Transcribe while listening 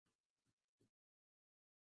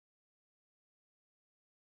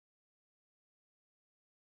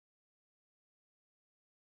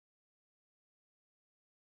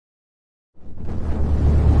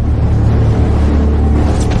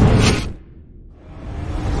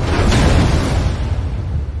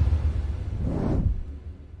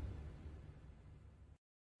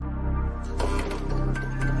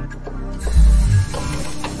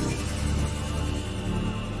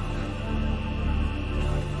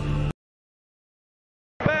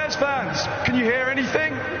Sports fans, can you hear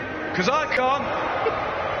anything? Because I can't.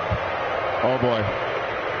 Oh boy.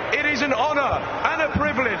 It is an honor and a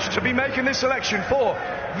privilege to be making this selection for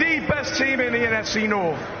the best team in the NFC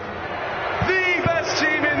North. The best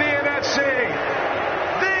team in the NFC.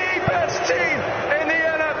 The best team in the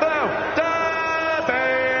NFL. The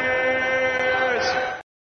Bears.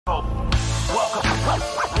 Welcome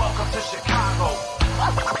to Chicago.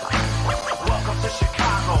 Welcome to Chicago.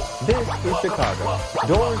 This is Chicago.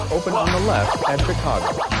 Doors open on the left at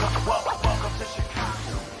Chicago. Welcome to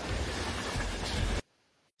Chicago.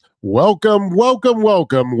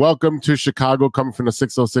 Welcome to Chicago, coming from the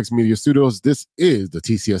 606 Media Studios. This is the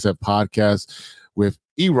TCSF podcast with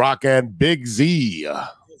E-Roc and Big Z.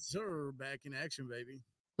 Yes, sir. Back in action, baby.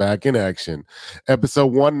 Back in action. Episode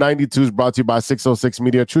 192 is brought to you by 606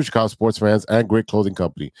 Media, true Chicago sports fans, and Grit Clothing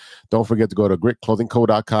Company. Don't forget to go to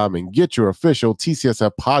gritclothingco.com and get your official TCSF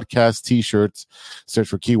podcast t-shirts. Search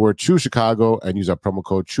for keyword True Chicago and use our promo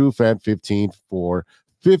code TrueFan15 for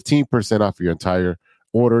 15% off your entire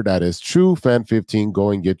order. That is TrueFan15. Go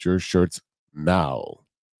and get your shirts now.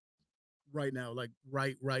 Right now, like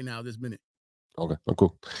right now, this minute. Okay,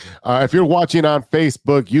 cool. If you're watching on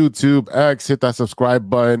Facebook, YouTube, X, hit that subscribe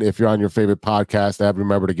button. If you're on your favorite podcast app,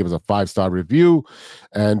 remember to give us a 5-star review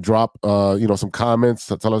and drop some comments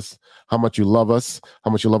to tell us how much you love us,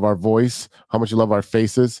 how much you love our voice, how much you love our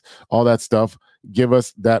faces, all that stuff. Give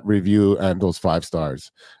us that review and those 5 stars.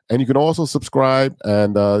 And you can also subscribe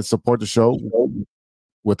and support the show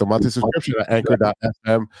with a monthly subscription at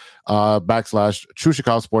anchor.fm / True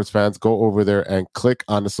Chicago Sports Fans. Go over there and click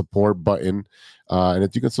on the support button. And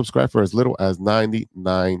if you can subscribe for as little as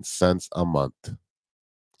 99 cents a month.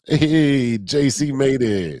 Hey, JC made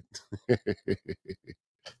it.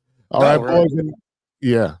 All right, boys.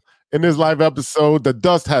 In this live episode, the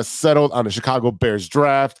dust has settled on the Chicago Bears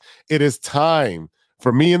draft. It is time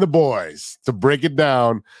for me and the boys to break it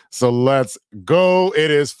down. So let's go.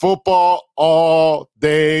 It is football all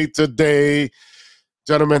day today.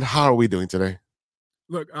 Gentlemen, how are we doing today?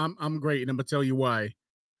 Look, I'm great, and I'm gonna tell you why.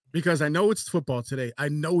 Because I know it's football today. I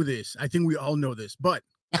know this. I think we all know this. But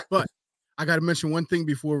I gotta mention one thing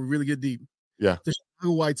before we really get deep. Yeah. The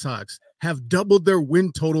Chicago White Sox have doubled their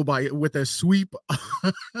win total with a sweep of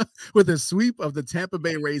the Tampa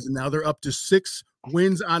Bay Rays, and now they're up to 6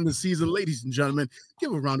 wins on the season. Ladies and gentlemen,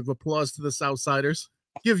 give a round of applause to the Southsiders.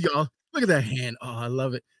 Look at that hand. Oh, I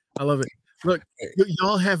love it. Look,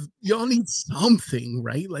 y'all need something,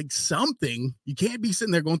 right? Like something. You can't be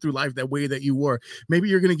sitting there going through life that way that you were. Maybe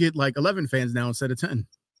you're gonna get like 11 fans now instead of 10.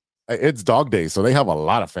 It's dog day, so they have a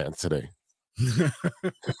lot of fans today.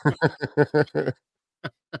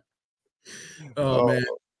 Oh man,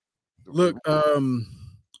 look,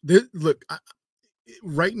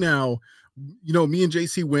 right now, me and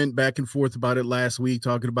JC went back and forth about it last week,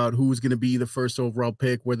 talking about who's going to be the first overall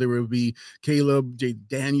pick, whether it would be Caleb, J.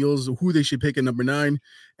 Daniels, who they should pick at number 9.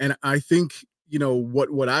 And I think,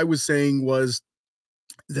 what I was saying was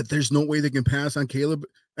that there's no way they can pass on Caleb,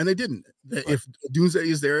 and they didn't. If Doomsday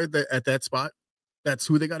is there at that spot, that's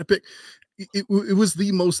who they got to pick. It was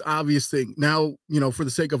the most obvious thing. Now, for the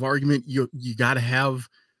sake of argument, you got to have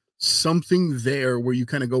something there where you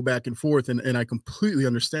kind of go back and forth. And I completely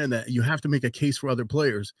understand that you have to make a case for other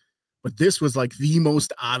players, but this was like the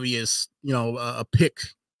most obvious, a pick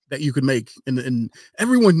that you could make. And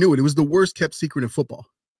everyone knew it. It was the worst kept secret in football.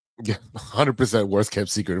 Yeah, 100% worst kept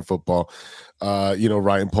secret in football.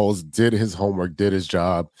 Ryan Poles did his homework, did his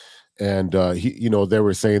job. And they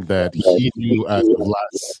were saying that he knew as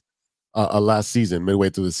of last season, midway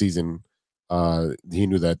through the season, he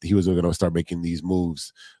knew that he was going to start making these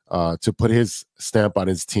moves to put his stamp on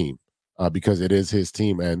his team because it is his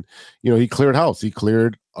team. And, he cleared house. He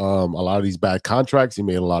cleared a lot of these bad contracts. He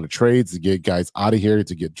made a lot of trades to get guys out of here,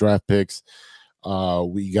 to get draft picks.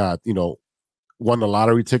 We got, won the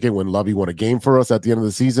lottery ticket when Lovey won a game for us at the end of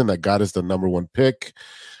the season that got us the number 1 pick.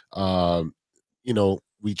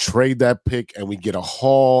 We trade that pick and we get a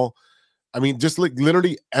haul. I mean, just like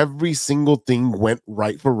literally every single thing went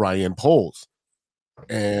right for Ryan Poles.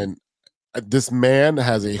 And this man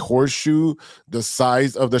has a horseshoe the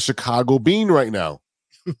size of the Chicago bean right now.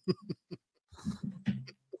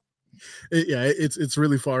 Yeah, it's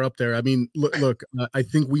really far up there. I mean, look, I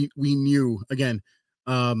think we knew, again,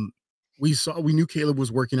 we knew Caleb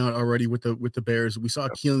was working out already with the Bears. We saw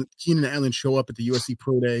Keenan Allen show up at the USC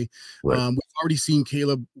Pro Day. Right. We've already seen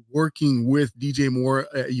Caleb working with DJ Moore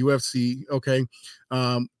at UFC. Okay.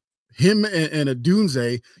 Him and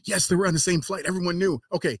Odunze, yes, they were on the same flight. Everyone knew.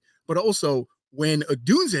 Okay. But also when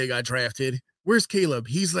Odunze got drafted, Where's Caleb?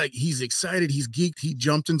 He's like, he's excited. He's geeked. He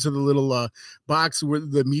jumped into the little box where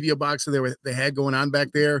the media box that they had going on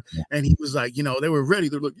back there. And he was like, they were ready.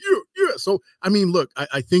 They're like, yeah. So, I mean, look,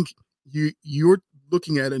 I think you're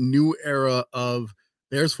looking at a new era of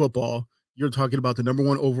Bears football. You're talking about the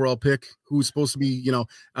 #1 overall pick, who's supposed to be,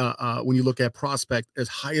 when you look at prospect, as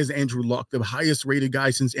high as Andrew Luck, the highest rated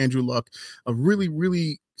guy since Andrew Luck, a really,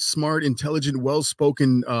 really smart, intelligent,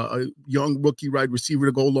 well-spoken young rookie wide receiver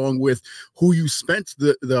to go along with who you spent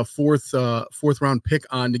the fourth round pick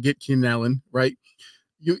on to get Keenan Allen, right?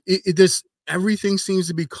 It just, everything seems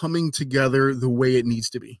to be coming together the way it needs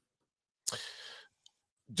to be.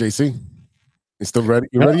 JC, you still ready?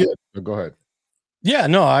 You ready yet? Go ahead. Yeah,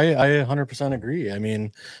 no, I 100% agree. I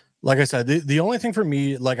mean, like I said, the only thing for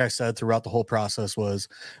me, like I said, throughout the whole process was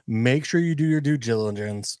make sure you do your due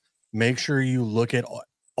diligence. Make sure you look at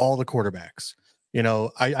all the quarterbacks.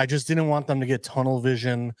 I just didn't want them to get tunnel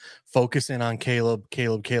vision, focusing on Caleb,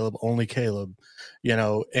 only Caleb,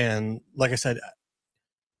 and like I said,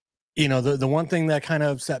 the one thing that kind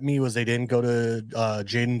of upset me was they didn't go to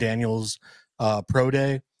Jaden Daniels' pro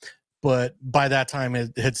day. But by that time,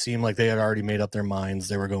 it had seemed like they had already made up their minds.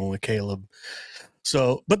 They were going with Caleb.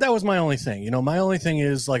 So, but that was my only thing. My only thing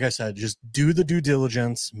is, like I said, just do the due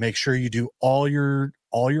diligence. Make sure you do all your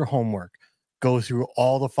homework. Go through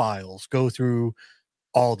all the files. Go through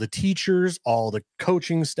all the teachers, all the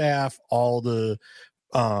coaching staff, all the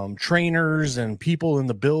trainers and people in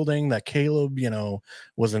the building that Caleb,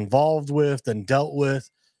 was involved with and dealt with.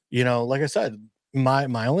 Like I said,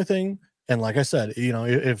 my only thing. And like I said,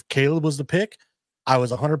 if Caleb was the pick, I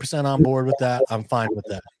was 100% on board with that. I'm fine with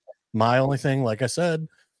that. My only thing, like I said,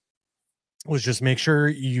 was just make sure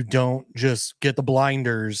you don't just get the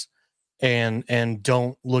blinders and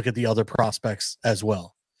don't look at the other prospects as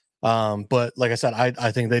well. But like I said,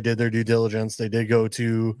 I think they did their due diligence. They did go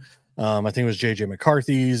to, I think it was JJ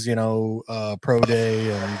McCarthy's, pro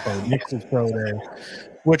day and Bo Nix's pro day.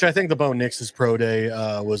 Which I think the Bo Nix's pro day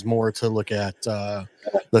was more to look at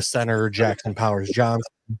the center Jackson Powers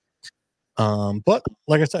Johnson. But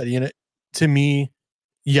like I said, to me,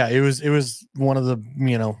 yeah, it was one of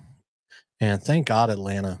the, and thank God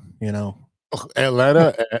Atlanta,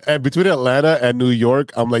 Atlanta, and between Atlanta and New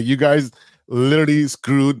York, I'm like, you guys literally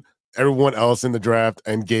screwed everyone else in the draft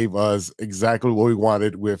and gave us exactly what we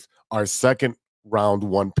wanted with our second round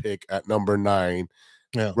 1 pick at number 9,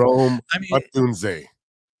 Rome Odunze.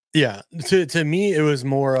 Yeah, to me, it was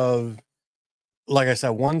more of, like I said,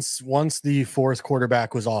 once the 4th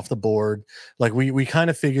quarterback was off the board, like we kind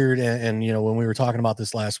of figured, and when we were talking about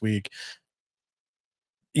this last week,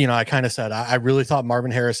 I kind of said I really thought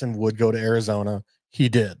Marvin Harrison would go to Arizona. He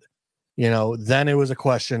did. Then it was a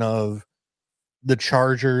question of the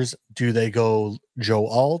Chargers, do they go Joe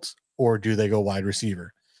Alt or do they go wide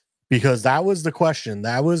receiver? Because that was the question.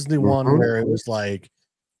 That was the one where it was like,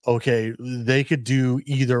 okay, they could do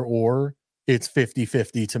either or. It's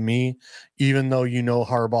 50-50 to me, even though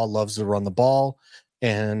Harbaugh loves to run the ball,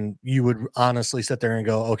 and you would honestly sit there and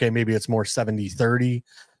go, okay, maybe it's more 70-30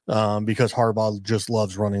 because Harbaugh just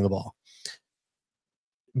loves running the ball.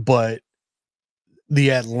 But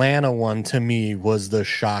the Atlanta one to me was the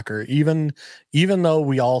shocker. Even though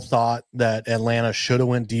we all thought that Atlanta should have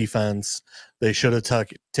went defense, they should have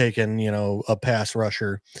taken a pass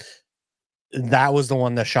rusher. That was the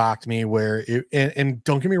one that shocked me. Where and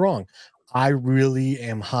don't get me wrong, I really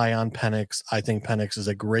am high on Penix. I think Penix is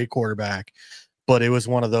a great quarterback, but it was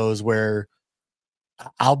one of those where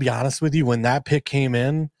I'll be honest with you, when that pick came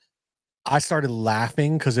in, I started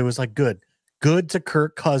laughing because it was like good to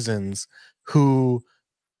Kirk Cousins, who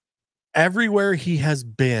everywhere he has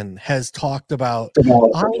been has talked about,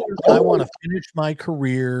 I want to finish my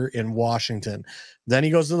career in Washington. Then he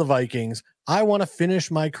goes to the Vikings. I want to finish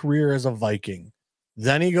my career as a Viking.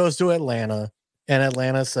 Then he goes to Atlanta, and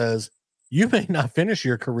Atlanta says, you may not finish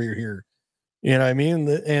your career here. You know what I mean?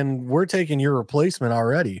 And we're taking your replacement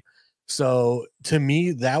already. So to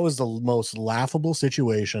me, that was the most laughable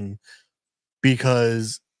situation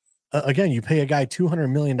because, again, you pay a guy $200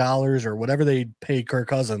 million or whatever they pay Kirk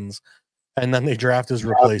Cousins, and then they draft his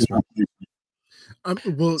replacement.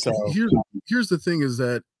 Here's the thing is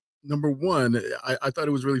that, number one, I thought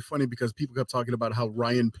it was really funny because people kept talking about how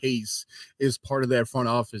Ryan Pace is part of that front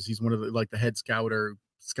office. He's one of the head scout or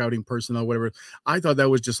scouting personnel, whatever. I thought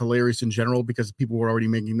that was just hilarious in general because people were already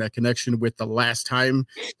making that connection with the last time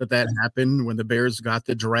that happened when the Bears got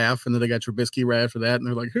the draft and then they got Trubisky right after that. And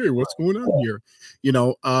they're like, hey, what's going on here?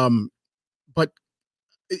 But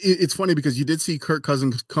it's funny because you did see Kirk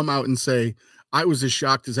Cousins come out and say, I was as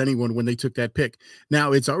shocked as anyone when they took that pick.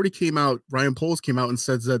 Now it's already came out. Ryan Poles came out and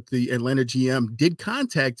says that the Atlanta GM did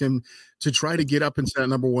contact him to try to get up into that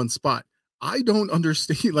number 1 spot. I don't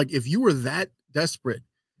understand. Like, if you were that desperate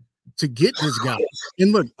to get this guy,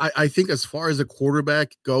 and look, I think as far as a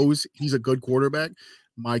quarterback goes, he's a good quarterback.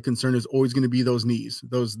 My concern is always going to be those knees.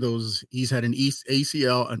 Those he's had an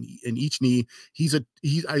ACL in each knee.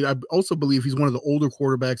 I also believe he's one of the older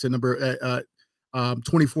quarterbacks at number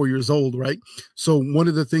 24 years old, right? So one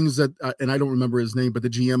of the things that, and I don't remember his name, but the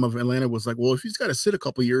GM of Atlanta was like, well, if he's got to sit a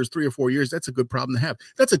couple years, 3 or 4 years, that's a good problem to have.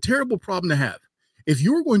 That's a terrible problem to have. If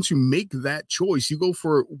you're going to make that choice, you go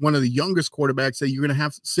for one of the youngest quarterbacks that you're going to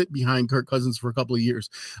have to sit behind Kirk Cousins for a couple of years.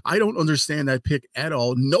 I don't understand that pick at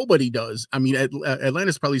all. Nobody does. I mean,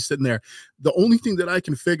 Atlanta's probably sitting there. The only thing that I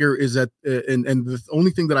can figure is that, and the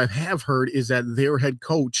only thing that I have heard is that their head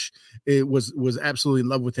coach was absolutely in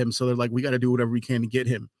love with him. So they're like, we got to do whatever we can to get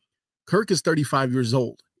him. Kirk is 35 years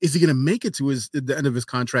old. Is he going to make it to the end of his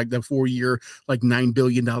contract, that 4-year, like $9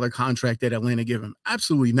 billion contract that Atlanta gave him?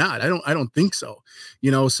 Absolutely not. I don't think so.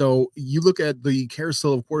 So you look at the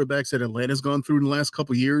carousel of quarterbacks that Atlanta's gone through in the last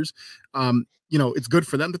couple of years. It's good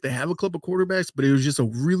for them that they have a club of quarterbacks, but it was just a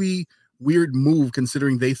really weird move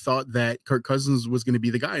considering they thought that Kirk Cousins was going to be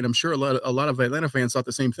the guy. And I'm sure a lot of Atlanta fans thought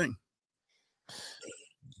the same thing.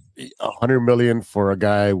 $100 million for a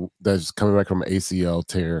guy that's coming back from ACL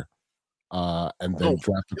tear. And then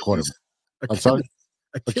draft a quarterback. I'm sorry,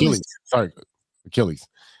 Achilles. Sorry, Achilles.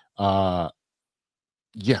 Yeah,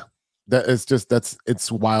 it's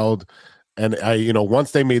wild. And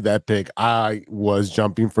once they made that pick, I was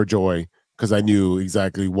jumping for joy because I knew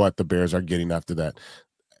exactly what the Bears are getting after that.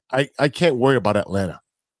 I can't worry about Atlanta.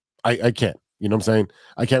 I can't. You know what I'm saying?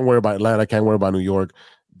 I can't worry about Atlanta. I can't worry about New York.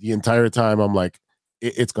 The entire time, I'm like,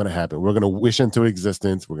 it's going to happen. We're going to wish into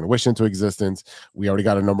existence. We already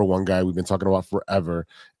got a number 1 guy we've been talking about forever.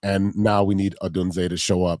 And now we need Odunze to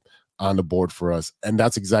show up on the board for us. And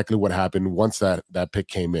that's exactly what happened once that pick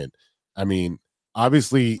came in. I mean,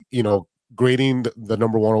 obviously, grading the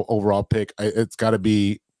number 1 overall pick, it's got to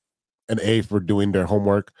be an A for doing their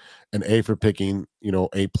homework, an A for picking,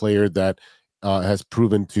 a player that has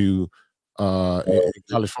proven to in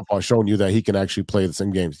college football showing you that he can actually play the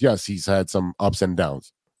same games. Yes, he's had some ups and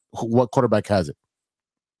downs. What quarterback has it?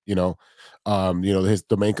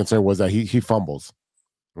 The main concern was that he fumbles.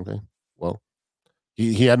 Okay, well,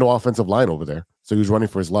 he had no offensive line over there, so he was running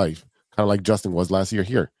for his life, kind of like Justin was last year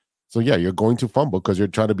here. So yeah, you're going to fumble because you're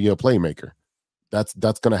trying to be a playmaker. That's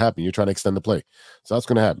going to happen. You're trying to extend the play, so that's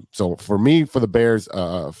going to happen. So for me, for the Bears,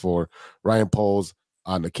 for Ryan Poles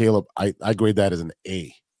on the Caleb, I grade that as an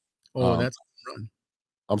A. Oh, that's a home run.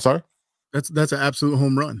 I'm sorry? That's an absolute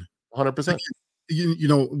home run. 100%.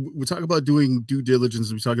 We talk about doing due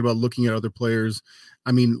diligence. We talk about looking at other players.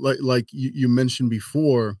 I mean, like you mentioned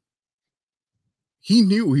before, he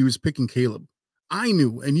knew he was picking Caleb. I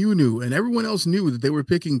knew, and you knew, and everyone else knew that they were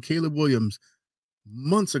picking Caleb Williams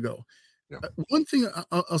months ago. Yeah. One thing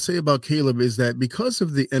I'll say about Caleb is that because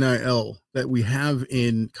of the NIL that we have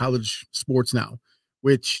in college sports now,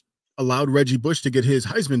 which allowed Reggie Bush to get his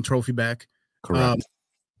Heisman Trophy back,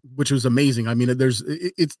 which was amazing. I mean, there's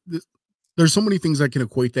so many things I can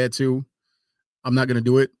equate that to. I'm not going to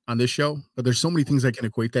do it on this show, but there's so many things I can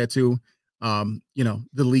equate that to. The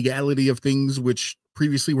legality of things which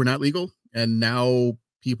previously were not legal, and now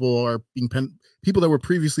people are being people that were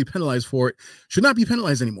previously penalized for it should not be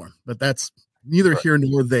penalized anymore. But that's neither here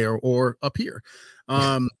nor there or up here.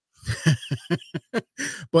 But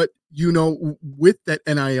with that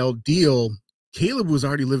NIL deal, Caleb was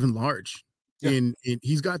already living large. Yeah. And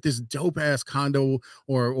he's got this dope ass condo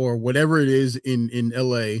or whatever it is in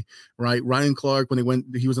LA, right? Ryan Clark, when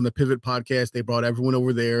he was on the Pivot podcast, they brought everyone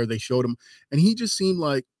over there. They showed him, and he just seemed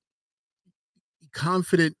like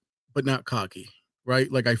confident but not cocky, right?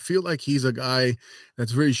 Like, I feel like he's a guy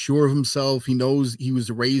that's very sure of himself. He knows he was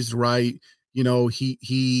raised right. He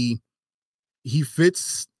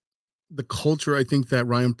fits the culture, I think, that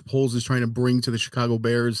Ryan Poles is trying to bring to the Chicago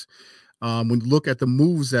Bears. When you look at the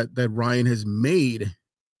moves that Ryan has made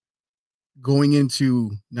going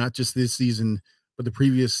into not just this season, but the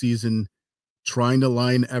previous season, trying to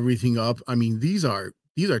line everything up. I mean, these are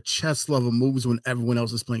chess level moves when everyone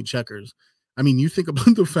else is playing checkers. I mean, you think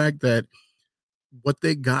about the fact that what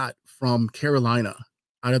they got from Carolina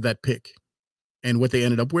out of that pick and what they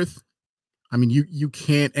ended up with. I mean, you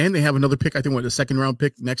can't, and they have another pick. I think the 2nd round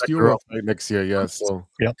pick next year. Next year, yeah. So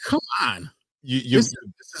yeah, come on, this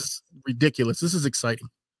is ridiculous. This is exciting.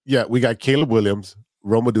 Yeah, we got Caleb Williams,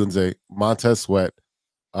 Rome Odunze, Montez Sweat,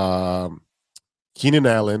 Keenan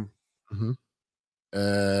Allen,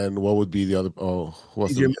 And what would be the other? Oh,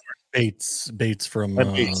 what's the Bates from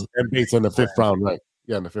and Bates in the 5th round, right?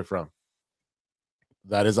 Yeah, in the 5th round.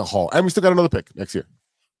 That is a haul. And we still got another pick next year.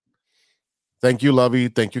 Thank you, Lovey.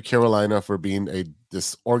 Thank you, Carolina, for being a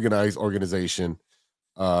disorganized organization.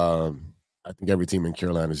 I think every team in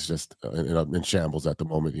Carolina is just in shambles at the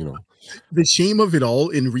moment. You know, the shame of it all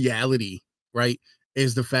in reality, right,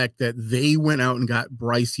 is the fact that they went out and got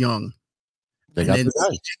Bryce Young. They got the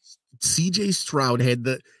guy. CJ Stroud had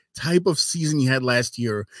the type of season he had last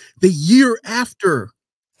year. The year after,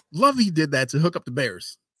 Lovey did that to hook up the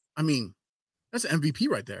Bears. I mean, that's an MVP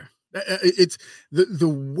right there. It's the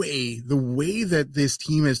way that this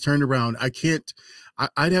team has turned around.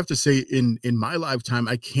 I'd have to say in my lifetime,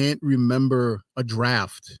 I can't remember a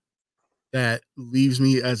draft that leaves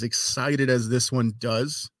me as excited as this one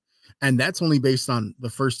does. And that's only based on the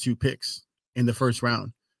first 2 picks in the 1st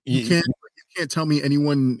round. You can't tell me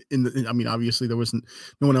anyone I mean, obviously there wasn't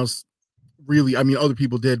no one else really. I mean, other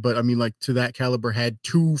people did, but I mean, like, to that caliber had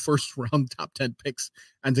 2 first-round top 10 picks,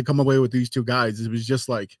 and to come away with these 2 guys, it was just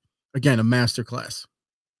like, again, a masterclass.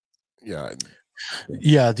 Yeah.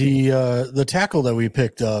 Yeah, the tackle that we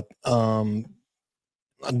picked up, I'm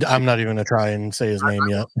not even gonna try and say his name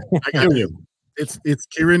yet. I got you. It's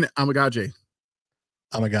Kieran Amagaje.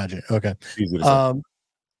 Okay.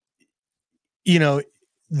 You know,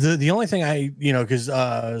 the only thing because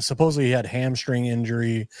supposedly he had hamstring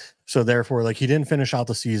injury, so therefore, like, he didn't finish out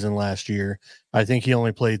the season last year. I think he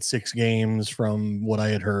only played 6 games from what I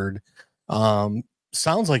had heard.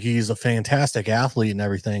 Sounds like he's a fantastic athlete and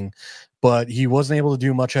everything, but he wasn't able to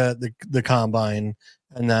do much at the combine.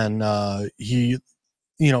 And then the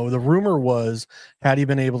rumor was, had he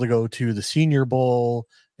been able to go to the Senior Bowl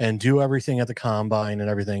and do everything at the combine and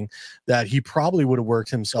everything, that he probably would have worked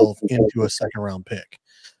himself into a 2nd-round pick.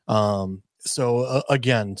 So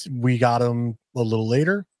again, we got him a little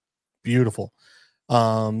later. Beautiful.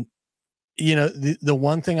 The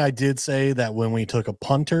one thing I did say, that when we took a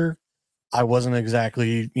punter, I wasn't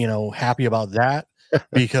exactly, happy about that,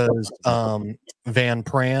 because Van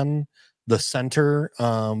Pran, the center,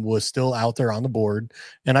 was still out there on the board,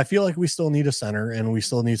 and I feel like we still need a center and we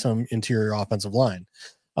still need some interior offensive line.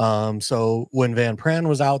 So when Van Pran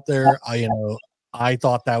was out there, I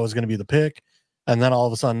thought that was going to be the pick, and then all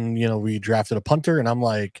of a sudden, we drafted a punter, and I'm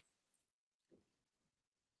like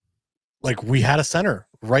we had a center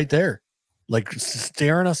right there, like,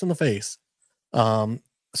 staring us in the face.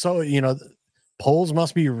 So, polls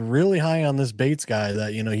must be really high on this Bates guy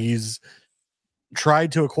that, he's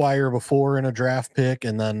tried to acquire before in a draft pick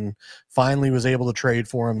and then finally was able to trade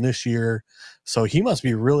for him this year. So he must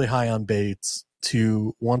be really high on Bates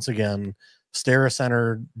to once again stare a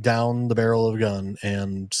center down the barrel of a gun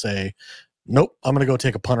and say, nope, I'm going to go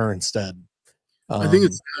take a punter instead. I think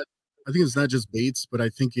it's not just Bates, but I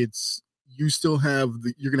think you still have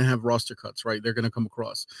you're going to have roster cuts, right? They're going to come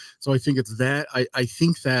across. So I think it's that. I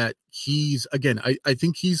think that he's, again, I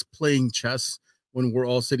think he's playing chess when we're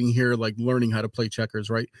all sitting here, like, learning how to play checkers,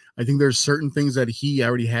 right? I think there's certain things that he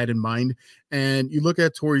already had in mind. And you look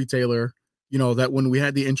at Torrey Taylor, that when we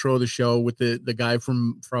had the intro of the show with the guy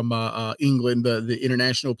from England, the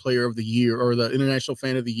international player of the year, or the international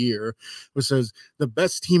fan of the year, who says the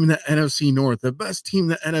best team in the NFC North, the best team in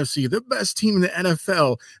the NFC, the best team in the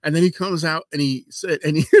NFL. And then he comes out and he said,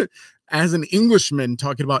 as an Englishman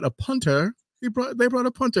talking about a punter, they brought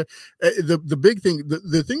a punter. The big thing,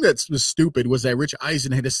 the thing that was stupid was that Rich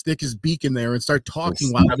Eisen had to stick his beak in there and start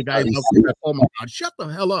talking while the guy, oh my God, shut the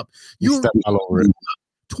hell up. You're all over it.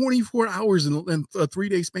 24 hours in a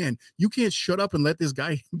 3-day span. You can't shut up and let this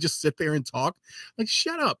guy just sit there and talk. Like,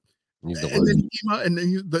 shut up. And then he came out, and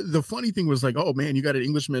then the funny thing was, like, oh man, you got an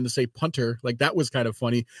Englishman to say punter. Like, that was kind of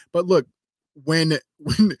funny. But look, when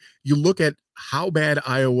you look at how bad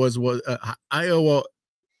Iowa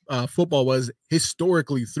football was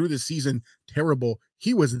historically through the season, terrible.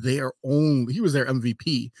 He was their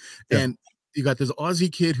MVP. Yeah. And you got this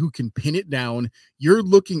Aussie kid who can pin it down. You're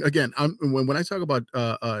looking, again, when I talk about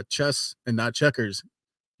chess and not checkers,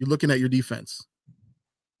 you're looking at your defense.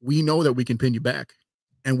 We know that we can pin you back,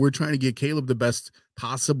 and we're trying to get Caleb the best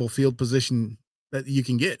possible field position that you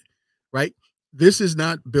can get, right? This is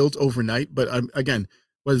not built overnight, but again,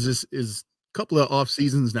 is a couple of off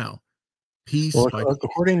seasons now.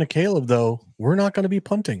 According to Caleb, though, we're not going to be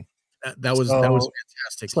punting. That was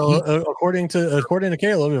fantastic. So according to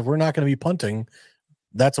Caleb, if we're not going to be punting,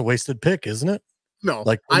 that's a wasted pick, isn't it? No,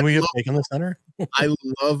 like, when we have taken the center.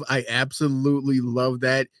 I absolutely love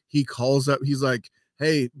that. He calls up, he's like,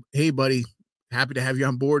 hey buddy, happy to have you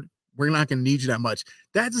on board. We're not going to need you that much.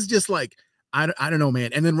 That is just like, I don't know,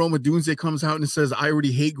 man. And then Roma Dunze comes out and says, I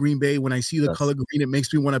already hate Green Bay. When I see the color green, it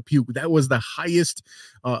makes me want to puke. That was the highest,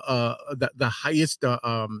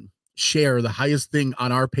 share, the highest thing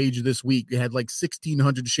on our page this week. It had like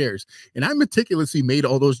 1,600 shares. And I meticulously made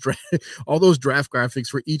all those draft graphics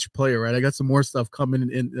for each player, right? I got some more stuff coming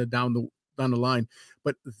in down the line.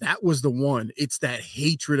 But that was the one. It's that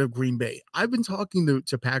hatred of Green Bay. I've been talking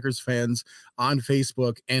to Packers fans on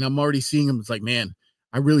Facebook, and I'm already seeing them. It's like, man,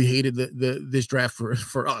 I really hated this draft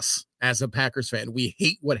for us as a Packers fan. We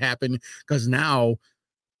hate what happened because now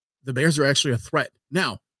the Bears are actually a threat.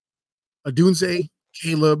 Now, Odunze,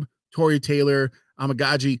 Caleb, Torrey Taylor,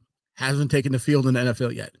 Amagaji hasn't taken the field in the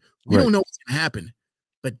NFL yet. We don't know what's going to happen,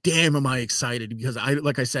 but damn, am I excited because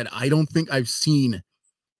like I said, I don't think I've seen,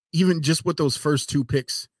 even just with those first 2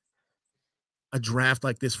 picks, a draft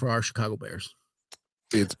like this for our Chicago Bears.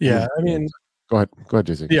 Yeah, I mean, go ahead,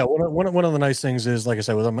 JC. Yeah, one of the nice things is, like I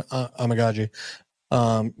said, with Amagaji,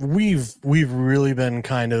 we've really been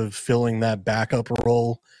kind of filling that backup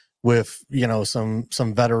role with, you know, some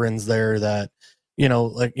veterans there that, you know,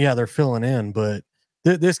 like, yeah, they're filling in, but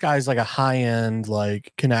this guy's like a high end,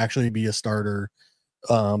 like, can actually be a starter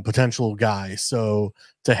potential guy. So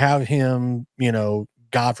to have him, you know,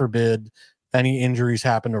 God forbid any injuries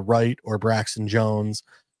happen to Wright or Braxton Jones,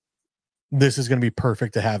 this is going to be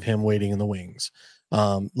perfect to have him waiting in the wings.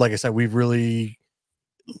 Like I said, we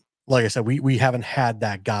haven't had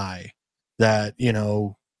that guy that, you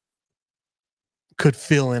know, could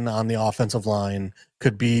fill in on the offensive line,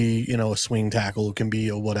 could be, you know, a swing tackle, can be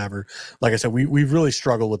a whatever. Like I said, we've really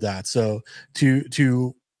struggled with that. So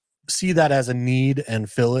to see that as a need and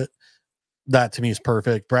fill it, that to me is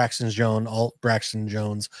perfect. Braxton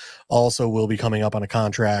Jones also will be coming up on a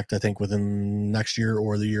contract, I think, within next year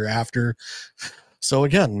or the year after. So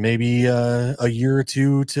again, maybe a year or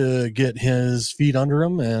two to get his feet under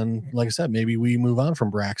him. And like I said, maybe we move on from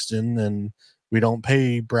Braxton and we don't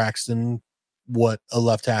pay Braxton what a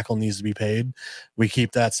left tackle needs to be paid. We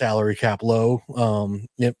keep that salary cap low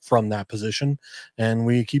from that position, and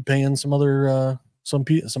we keep paying some other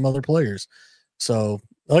players. So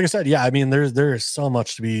like I said, yeah, I mean, there's so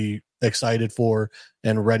much to be excited for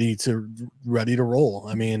and ready to roll.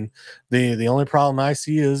 I mean, the only problem I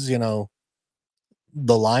see is, you know,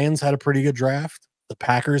 the Lions had a pretty good draft, the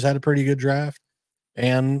Packers had a pretty good draft,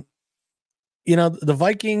 and, you know, the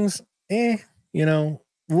Vikings, you know,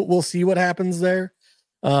 we'll see what happens there.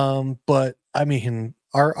 But I mean,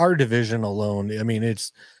 our division alone, I mean,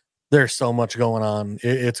 there's so much going on.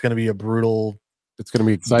 It's going to be a brutal. It's going to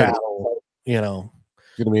be exciting. Battle, you know.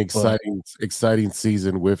 It's going to be exciting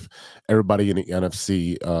season with everybody in the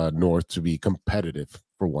NFC North to be competitive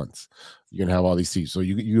for once. You're going to have all these teams. So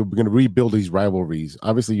you're going to rebuild these rivalries.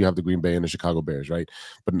 Obviously, you have the Green Bay and the Chicago Bears, right?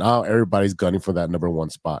 But now everybody's gunning for that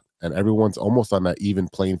 #1 spot. And everyone's almost on that even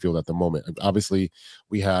playing field at the moment. Obviously,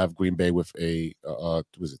 we have Green Bay with a,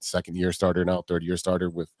 was it second-year starter now, third-year starter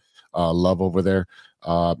with Love over there.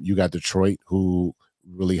 You got Detroit, who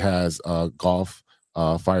really has Goff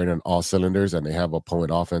firing on all cylinders, and they have a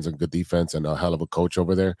potent offense and good defense and a hell of a coach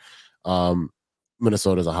over there.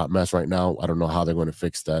 Minnesota's a hot mess right now. I don't know how they're going to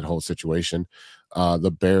fix that whole situation.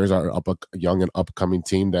 The Bears are a young and upcoming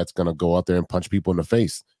team that's going to go out there and punch people in the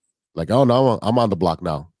face. Like, oh no, I'm on the block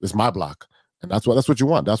now. It's my block, and that's what you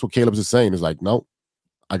want. That's what Caleb's is saying. Is like, no,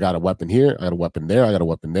 I got a weapon here, I got a weapon there, I got a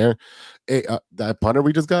weapon there. Hey, that punter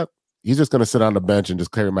we just got, he's just gonna sit on the bench and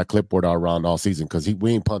just carry my clipboard all around all season because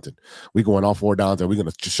we ain't punting. We going all 4 downs and we're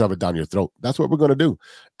gonna just shove it down your throat. That's what we're gonna do,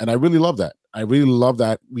 and I really love that. I really love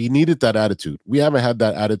that. We needed that attitude. We haven't had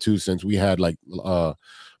that attitude since we had like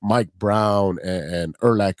Mike Brown and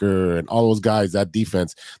Urlacher and all those guys. That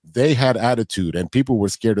defense, they had attitude, and people were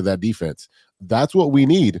scared of that defense. That's what we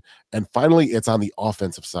need. And finally, it's on the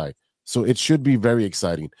offensive side. So it should be very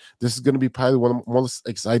exciting. This is going to be probably one of the most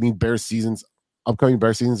exciting upcoming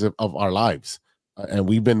Bear seasons of our lives. And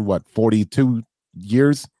we've been, 42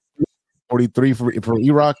 years, 43 for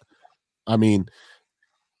E-Roc. I mean,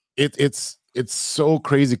 it's so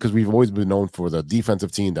crazy because we've always been known for the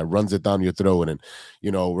defensive team that runs it down your throat. And,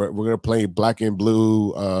 you know, we're going to play black and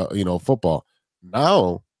blue, football.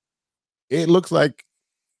 Now it looks like,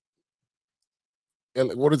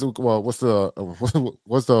 what is it? Well, what's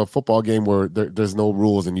the football game where there's no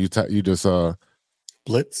rules and you just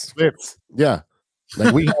blitz? Yeah.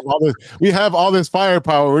 Like we have all this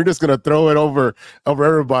firepower. We're just gonna throw it over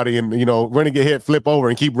everybody, and we're gonna get hit, flip over,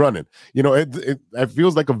 and keep running. It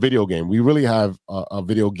feels like a video game. We really have a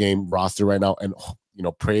video game roster right now, and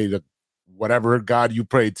pray to whatever God you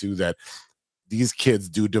pray to that these kids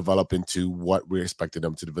do develop into what we expected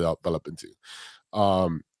them to develop into.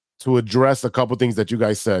 to address a couple things that you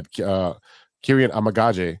guys said. Kieran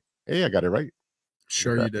Amagaje. Hey, I got it right.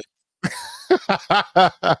 Sure, you did.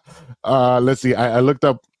 Let's see. I looked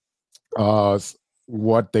up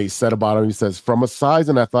what they said about him. He says, from a size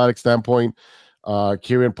and athletic standpoint,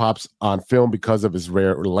 Kieran pops on film because of his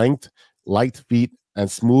rare length, light feet, and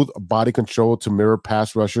smooth body control to mirror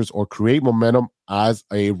pass rushers or create momentum as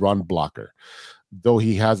a run blocker. Though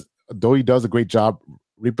he does a great job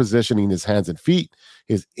repositioning his hands and feet,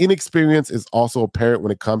 his inexperience is also apparent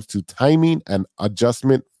when it comes to timing and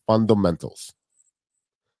adjustment fundamentals.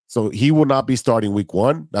 So he will not be starting week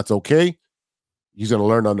 1. That's okay. He's going to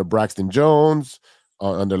learn under Braxton Jones,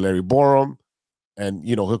 under Larry Borum, and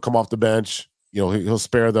he'll come off the bench. He'll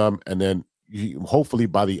spare them, and then hopefully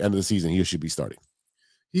by the end of the season he should be starting.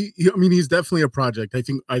 I mean, he's definitely a project. I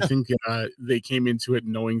think they came into it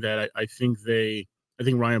knowing that. I think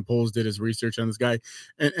Ryan Poles did his research on this guy,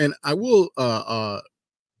 and I will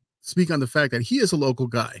speak on the fact that he is a local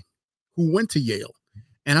guy who went to Yale.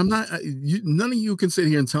 And I'm not, none of you can sit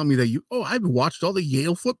here and tell me that I've watched all the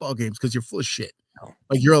Yale football games, because you're full of shit.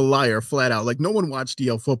 Like, you're a liar flat out. Like, no one watched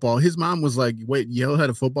Yale football. His mom was like, wait, Yale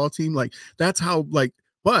had a football team? Like, that's how, like,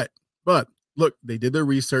 but look, they did their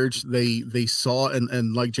research. They saw,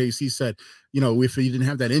 and like JC said, if he didn't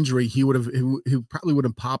have that injury, he probably would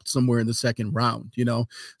have popped somewhere in the second round,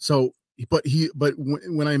 So, but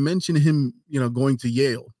when I mentioned him, going to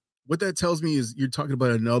Yale, what that tells me is you're talking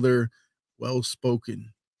about another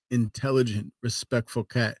well-spoken, intelligent, respectful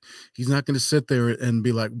cat. He's not going to sit there and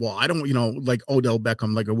be like, well, I don't, like Odell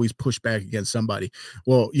Beckham, like always push back against somebody.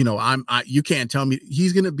 Well, you can't tell me.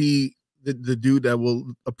 He's going to be the dude that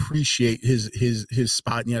will appreciate his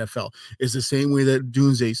spot in the NFL. It's the same way that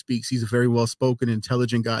Dunze speaks. He's a very well-spoken,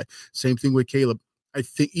 intelligent guy. Same thing with Caleb. I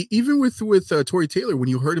think even with Torrey Taylor, when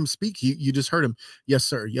you heard him speak, you just heard him. Yes,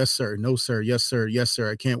 sir. Yes, sir. No, sir. Yes, sir. Yes, sir.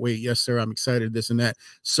 I can't wait. Yes, sir. I'm excited. This and that.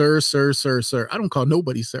 Sir, sir, sir, sir. I don't call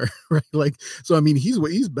nobody sir, right? Like, so, I mean, he's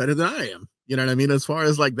better than I am. You know what I mean? As far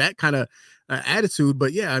as like that kind of attitude.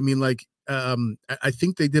 But yeah, I mean, like, I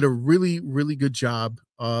think they did a really, really good job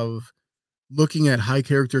of looking at high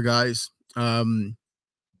character guys.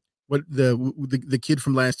 What the kid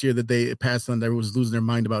from last year that they passed on that was losing their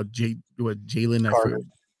mind about Jalen Carter.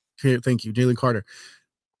 Thank you, Jalen Carter.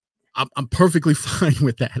 I'm perfectly fine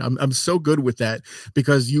with that. I'm so good with that,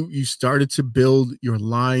 because you started to build your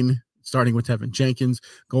line, starting with Tevin Jenkins,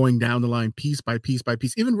 going down the line piece by piece by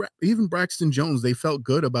piece. Even Braxton Jones, they felt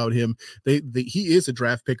good about him. He is a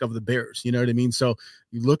draft pick of the Bears. You know what I mean? So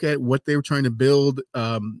you look at what they were trying to build,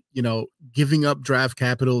 giving up draft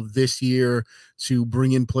capital this year to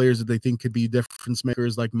bring in players that they think could be difference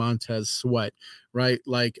makers, like Montez Sweat, right?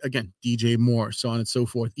 Like, again, DJ Moore, so on and so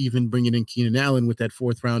forth. Even bringing in Keenan Allen with that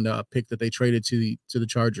 4th round pick that they traded to the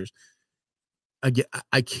Chargers.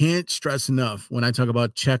 I can't stress enough when I talk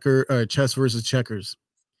about chess versus checkers.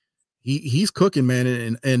 He's cooking,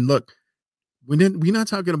 man. And look, we're not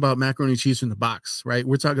talking about macaroni and cheese in the box, right?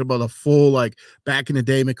 We're talking about a full, like, back in the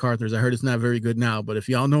day MacArthur's. I heard it's not very good now, but if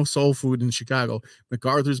y'all know soul food in Chicago,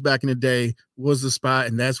 MacArthur's back in the day was the spot,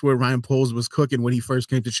 and that's where Ryan Poles was cooking when he first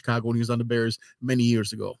came to Chicago, when he was on the Bears many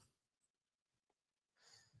years ago.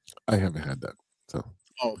 I haven't had that, so.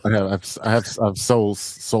 Oh. I have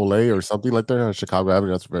Soleil or something like that on Chicago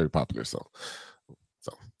Avenue. That's very popular. So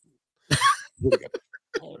really good.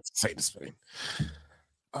 Say this thing.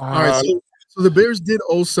 All right. So the Bears did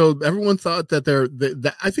also. Everyone thought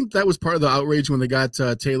that I think that was part of the outrage when they got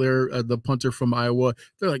Taylor, the punter from Iowa.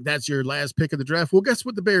 They're like, "That's your last pick of the draft." Well, guess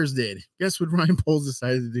what the Bears did? Guess what Ryan Poles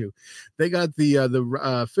decided to do? They got the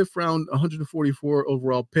 5th round, 144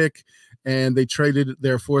 overall pick, and they traded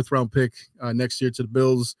their 4th round pick next year to the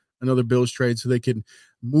Bills. Another Bills trade, so they could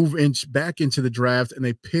move back into the draft, and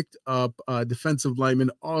they picked up defensive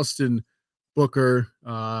lineman Austin Booker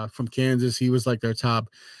from Kansas. He was like their top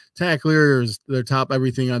tacklers, their top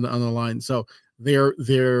everything on the line. So they're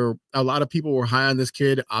a lot of people were high on this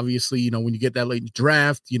kid. Obviously, when you get that late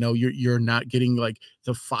draft, you're not getting like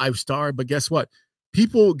the 5-star, but guess what?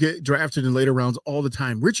 People get drafted in later rounds all the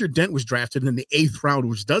time. Richard Dent was drafted in the 8th round,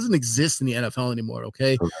 which doesn't exist in the NFL anymore.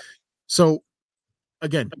 Okay. So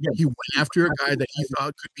again, he went after a guy that he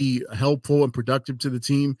thought could be helpful and productive to the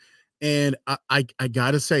team. And I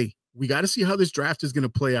gotta say, we got to see how this draft is going to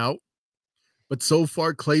play out. But so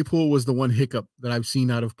far, Claypool was the one hiccup that I've seen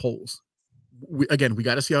out of Poles. We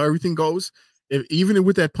got to see how everything goes. Even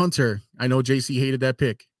with that punter, I know JC hated that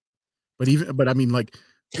pick, but I mean, like,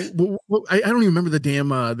 I don't even remember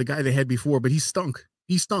the guy they had before, but he stunk.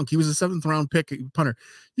 He stunk. He was a 7th round pick punter.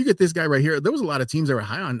 You get this guy right here. There was a lot of teams that were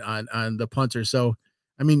high on the punter. So,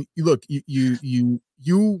 I mean, look, you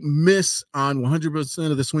you miss on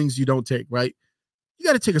 100% of the swings you don't take, right? You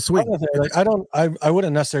got to take a swing. I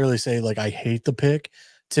wouldn't necessarily say like I hate the pick.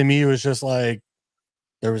 To me, it was just like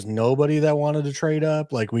there was nobody that wanted to trade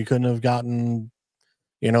up. Like we couldn't have gotten,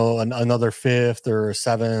 you know, another 5th or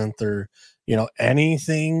 7th or, you know,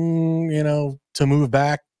 anything, you know, to move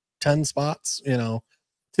back 10 spots, you know.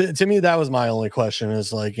 To me, that was my only question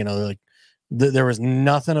is like, you know, like there was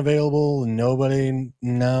nothing available, nobody,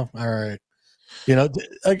 no, all right. You know,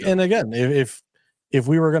 and again, if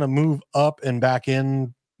we were going to move up and back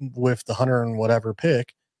in with the 100 and whatever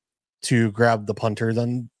pick to grab the punter,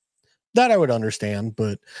 then that I would understand.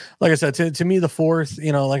 But like I said, to me, the 4th,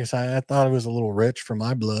 you know, like I said, I thought it was a little rich for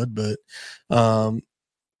my blood, but,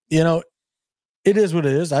 you know, it is what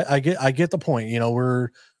it is. I get the point. You know, we're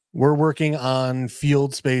working on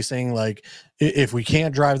field spacing. Like if we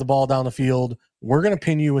can't drive the ball down the field, we're going to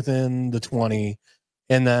pin you within the 20,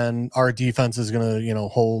 and then our defense is going to, you know,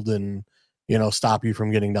 hold and, you know, stop you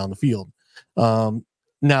from getting down the field.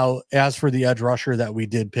 Now, as for the edge rusher that we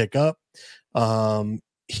did pick up,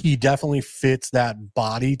 he definitely fits that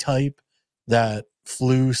body type that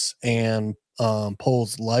Flus and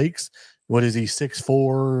Poles likes. What is he,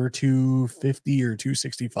 6'4", 250 or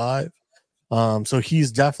 265? So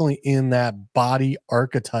he's definitely in that body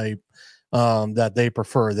archetype that they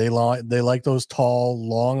prefer. They like those tall,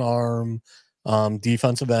 long arm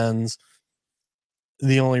defensive ends.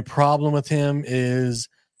 The only problem with him is,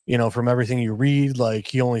 you know, from everything you read, like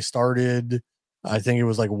he only started, I think it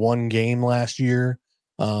was like 1 game last year.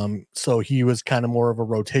 So he was kind of more of a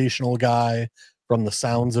rotational guy from the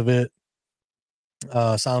sounds of it.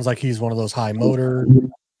 Sounds like he's one of those high motor,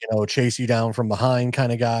 you know, chase you down from behind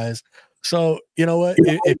kind of guys. So, you know what,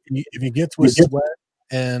 if he gets with Sweat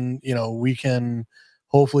and, you know, we can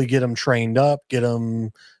hopefully get him trained up, get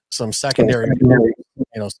him some secondary, you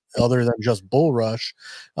know, other than just bull rush.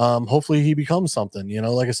 Hopefully he becomes something, you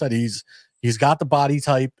know, like I said, he's got the body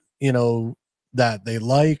type, you know, that they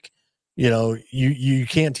like. You know, you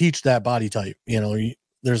can't teach that body type. You know,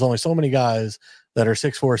 there's only so many guys that are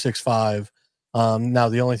 6'4", 6'5". Now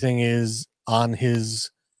the only thing is on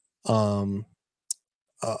his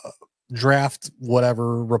draft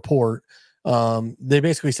whatever report, they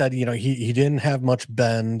basically said, you know, he didn't have much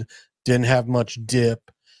bend, didn't have much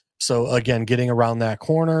dip. So again, getting around that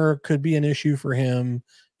corner could be an issue for him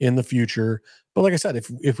in the future. But like I said,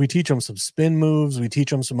 if we teach him some spin moves, we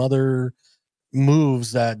teach him some other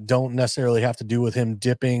moves that don't necessarily have to do with him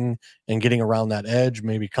dipping and getting around that edge,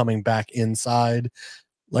 maybe coming back inside.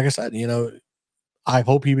 Like I said, you know, I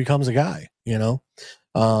hope he becomes a guy, you know.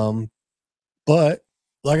 But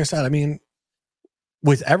like I said, I mean,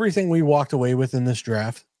 with everything we walked away with in this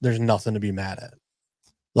draft, there's nothing to be mad at.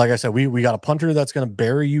 Like I said, we got a punter that's going to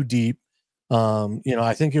bury you deep. You know,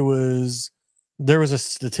 I think there was a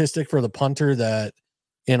statistic for the punter that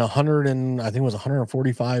in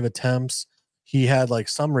 145 attempts, he had like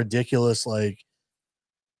some ridiculous like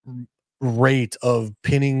rate of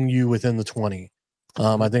pinning you within the 20.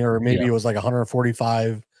 I think, or maybe it was like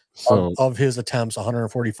 145 of his attempts,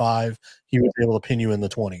 145, he was able to pin you in the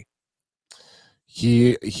 20.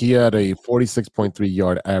 He had a 46.3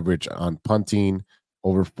 yard average on punting,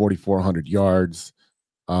 over 4,400 yards.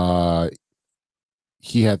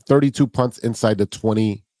 He had 32 punts inside the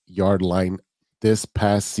 20-yard line this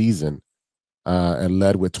past season, and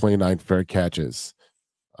led with 29 fair catches.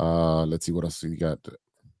 Let's see what else he got.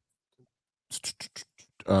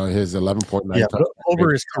 His 11.9. Yeah,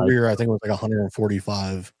 over his career, I think it was like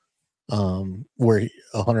 145. Where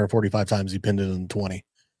 145 times he pinned it in 20.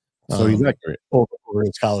 So he's accurate over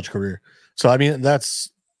his college career. So I mean,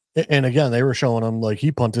 that's, and again, they were showing him like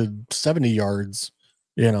he punted 70 yards,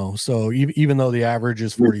 you know. So even though the average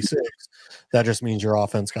is 46, that just means your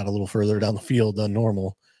offense got a little further down the field than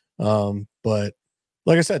normal. But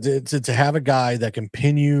like I said, to have a guy that can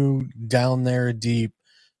pin you down there deep,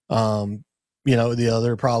 you know, the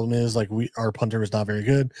other problem is like our punter is not very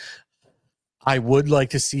good. I would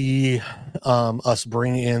like to see us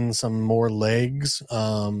bring in some more legs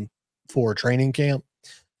for training camp,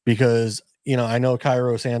 because, you know, I know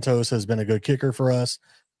Cairo Santos has been a good kicker for us,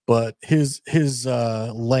 but his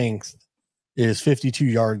length is 52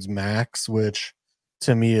 yards max, which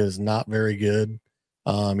to me is not very good.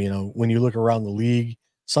 You know, when you look around the league,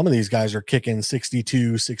 some of these guys are kicking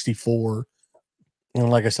 62, 64. And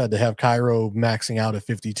like I said, to have Cairo maxing out at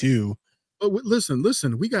 52. But listen,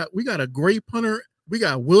 we got a great punter. We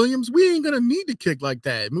got Williams. We ain't gonna need to kick like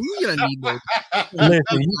that. I mean, we gonna need no. Listen,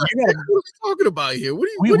 what are we talking about here? We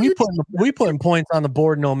putting points on the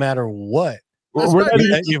board no matter what. Right.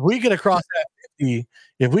 If we get across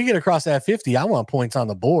that 50, I want points on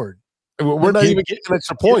the board. We're not even getting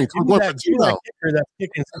extra points. We're going for two now. Kicker that's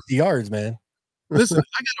kicking 60 yards, man. Listen,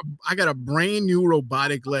 I got a brand new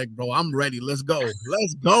robotic leg, bro. I'm ready. Let's go.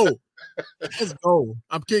 Let's go. Let's go.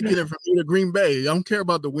 I'm kicking it from here to Green Bay. I don't care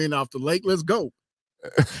about the win off the lake. Let's go.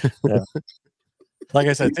 Yeah. Like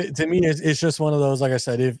I said, to me, it's just one of those. Like I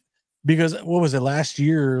said, because what was it last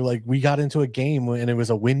year? Like we got into a game and it was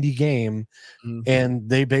a windy game, and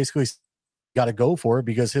they basically got to go for it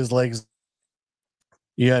because his legs.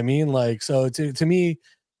 You know what I mean? Like, so to me,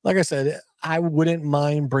 like I said, I wouldn't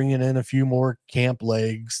mind bringing in a few more camp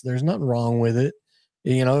legs. There's nothing wrong with it.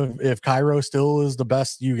 You know, if Cairo still is the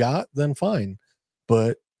best you got, then fine.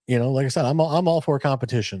 But, you know, like I said, I'm all for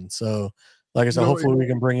competition. So, like I said, hopefully we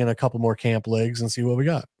can bring in a couple more camp legs and see what we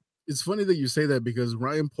got. It's funny that you say that because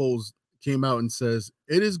Ryan Poles came out and says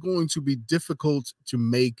it is going to be difficult to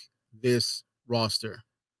make this roster.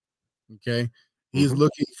 Okay. He's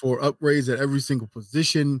looking for upgrades at every single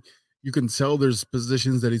position. You can tell there's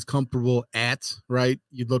positions that he's comfortable at, right?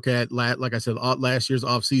 You look at, like I said, last year's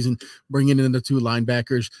offseason, bringing in the 2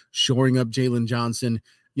 linebackers, shoring up Jalen Johnson,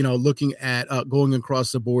 you know, looking at going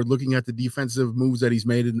across the board, looking at the defensive moves that he's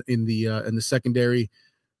made in the secondary.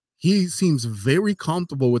 He seems very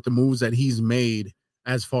comfortable with the moves that he's made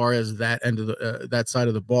as far as that end of that side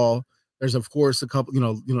of the ball. There's of course a couple,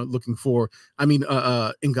 looking for. I mean,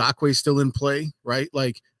 Ngakwe still in play, right?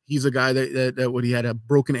 Like he's a guy that when he had a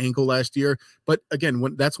broken ankle last year. But again,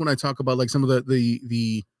 that's when I talk about like some of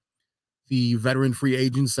the veteran free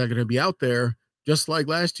agents that are going to be out there. Just like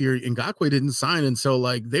last year, Ngakwe didn't sign until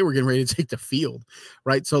like they were getting ready to take the field,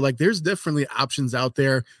 right? So like there's definitely options out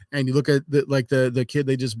there. And you look at the kid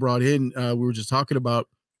they just brought in. We were just talking about.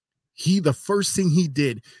 The first thing he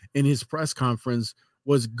did in his press conference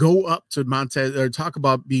was go up to Montez or talk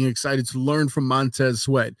about being excited to learn from Montez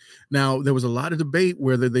Sweat. Now, there was a lot of debate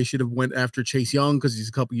whether they should have went after Chase Young because he's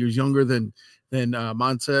a couple years younger than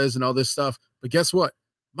Montez and all this stuff. But guess what?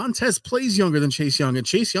 Montez plays younger than Chase Young. And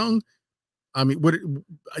Chase Young, I mean,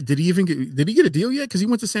 did he get a deal yet? Because he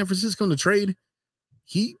went to San Francisco to trade.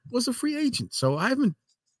 He was a free agent. So I haven't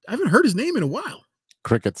heard his name in a while.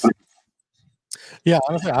 Crickets. Yeah,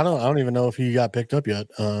 honestly, I don't even know if he got picked up yet.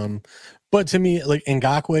 But to me, like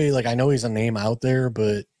Ngakwe, like I know he's a name out there,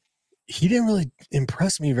 but he didn't really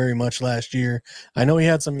impress me very much last year. I know he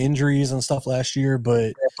had some injuries and stuff last year,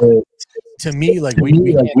 but to me, like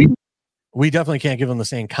we definitely can't give him the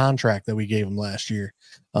same contract that we gave him last year.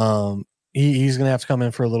 He's gonna have to come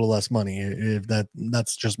in for a little less money. If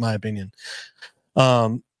that's just my opinion.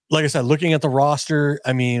 Like I said, looking at the roster,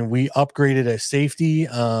 I mean, we upgraded a safety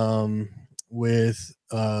with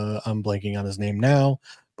I'm blanking on his name now,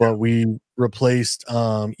 but we replaced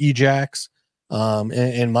Ejax.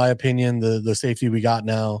 In my opinion, the safety we got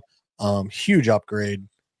now, huge upgrade.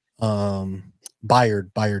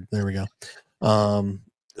 Byard, there we go.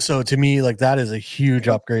 So to me, like that is a huge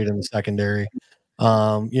upgrade in the secondary.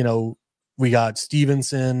 You know, we got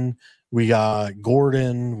Stevenson, we got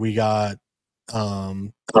Gordon, we got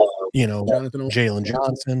Jalen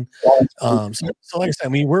Johnson. So like I said, I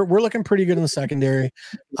mean, we're looking pretty good in the secondary.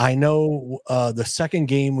 I know the second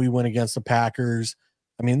game we went against the Packers,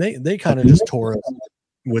 I mean, they kind of just tore us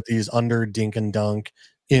with these under dink and dunk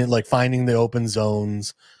in like finding the open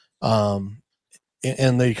zones. And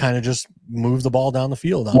they kind of just moved the ball down the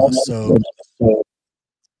field on us. So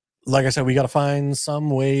like I said, we got to find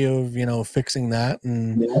some way of, fixing that.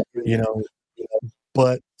 And,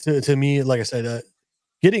 but to me, like I said,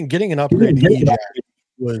 getting an upgrade to EJ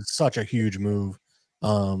was such a huge move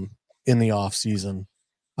in the off season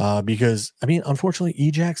because I mean, unfortunately,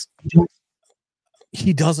 Ejax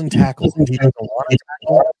he doesn't tackle. He doesn't want to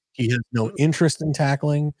tackle. He has no interest in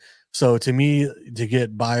tackling. So to me, to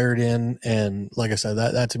get Byard in, and like I said,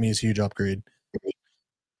 that to me is a huge upgrade.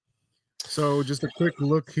 So just a quick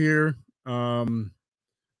look here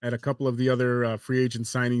at a couple of the other free agent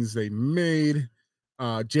signings they made.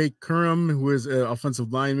 Jake Curran, who is an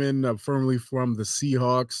offensive lineman, formerly from the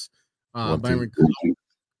Seahawks. Byron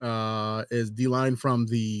is D-line from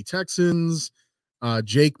the Texans.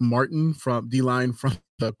 Jake Martin from D-line from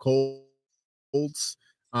the Colts.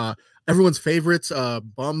 Everyone's favorites,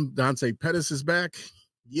 bum Dante Pettis is back.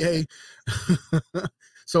 Yay.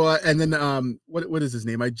 So, and then what is his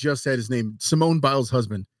name? I just said his name. Simone Biles'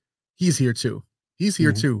 husband. He's here too. He's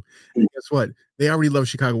here too. And guess what? They already love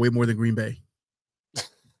Chicago way more than Green Bay.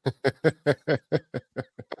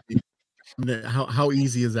 How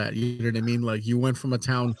easy is that? You know what I mean? Like you went from a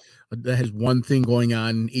town that has one thing going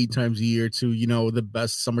on 8 times a year to, the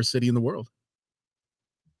best summer city in the world.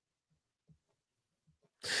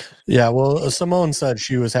 Yeah, well, Simone said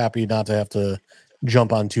she was happy not to have to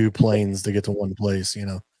jump on 2 planes to get to one place,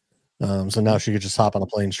 So now she could just hop on a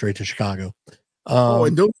plane straight to Chicago.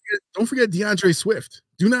 And don't forget DeAndre Swift.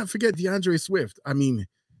 Do not forget DeAndre Swift. I mean,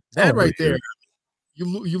 that right there.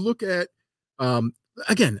 You look at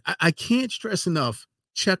again. I can't stress enough.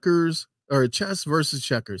 Checkers or chess versus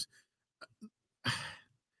checkers.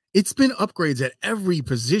 It's been upgrades at every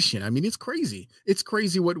position. I mean, it's crazy. It's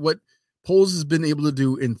crazy what Poles has been able to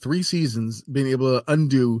do in 3 seasons, being able to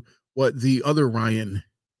undo what the other Ryan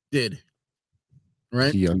did.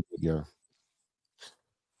 Right? Yeah.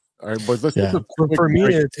 All right, boys. Let's for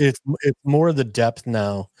me, it's more the depth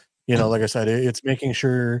now. Like I said, it's making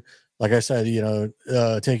sure, like I said,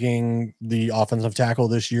 taking the offensive tackle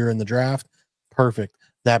this year in the draft, perfect.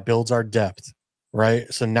 That builds our depth, right?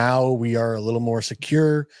 So now we are a little more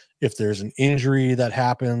secure. If there's an injury that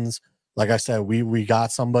happens, like I said, we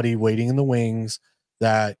got somebody waiting in the wings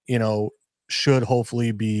that should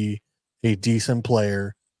hopefully be a decent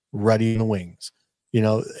player ready in the wings.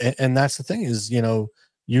 And that's the thing is,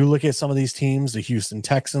 you look at some of these teams, the Houston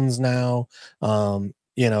Texans now, I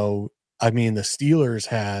mean, the Steelers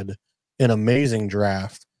had an amazing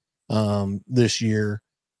draft this year.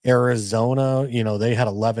 Arizona, they had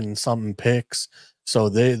 11 something picks. So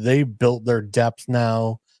they built their depth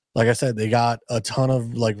now. Like I said, they got a ton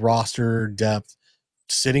of roster depth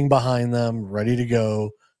sitting behind them, ready to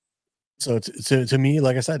go. So to me,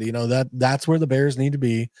 like I said, that's where the Bears need to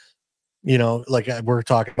be. Like we're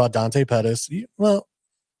talking about Dante Pettis. Well,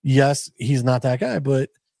 yes, he's not that guy, but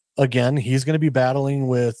again, he's going to be battling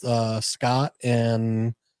with Scott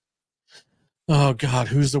and oh God,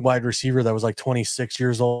 who's the wide receiver that was 26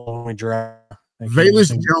 years old when we drafted? Velus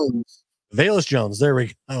Jones. Velus Jones. There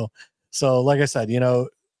we go. So, like I said,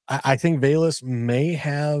 I think Velus may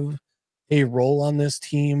have a role on this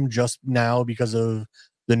team just now because of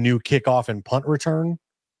the new kickoff and punt return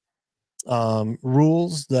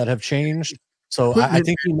rules that have changed. So I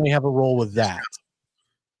think he may have a role with that.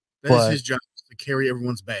 That is his job, to carry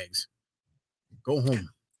everyone's bags. Go home.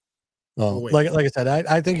 Like I said,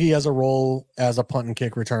 I think he has a role as a punt and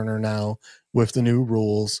kick returner now with the new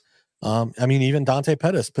rules. I mean, even Dante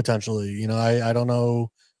Pettis potentially. I don't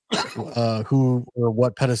know who or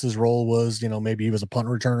what Pettis's role was. Maybe he was a punt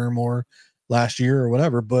returner more last year or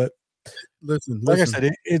whatever. But listen. I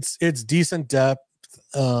said, it's decent depth.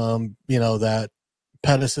 That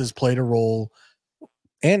Pettis has played a role,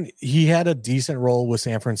 and he had a decent role with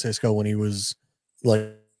San Francisco when he was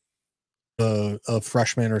a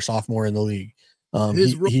freshman or sophomore in the league.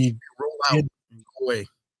 His role roll out and go away.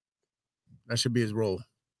 That should be his role.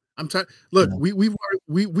 I'm tired. Look, we've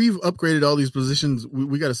upgraded all these positions.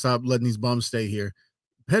 We got to stop letting these bums stay here.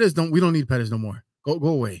 We don't need Pettis no more. Go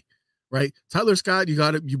away. Right? Tyler Scott,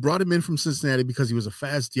 you brought him in from Cincinnati because he was a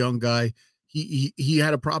fast young guy. He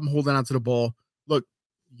had a problem holding on to the ball. Look,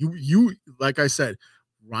 you like I said,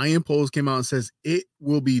 Ryan Poles came out and says it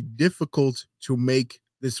will be difficult to make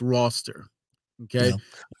this roster. Okay,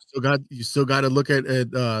 you still got to look at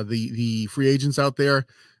the free agents out there.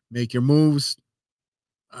 Make your moves.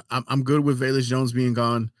 I'm good with Velus Jones being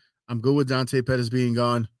gone. I'm good with Dante Pettis being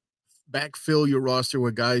gone. Backfill your roster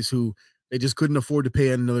with guys who they just couldn't afford to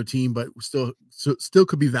pay on another team, but still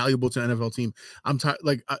could be valuable to an NFL team. I'm tired.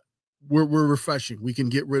 We're refreshing. We can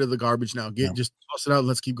get rid of the garbage now. Just toss it out. And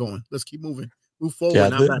let's keep going. Let's keep moving. Move forward. Yeah,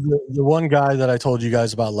 the one guy that I told you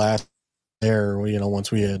guys about last year, once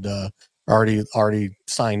we had already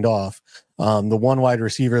signed off, the one wide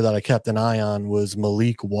receiver that I kept an eye on was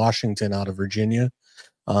Malik Washington out of Virginia.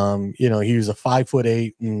 He was a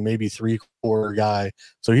 5'8" and maybe 3/4 guy.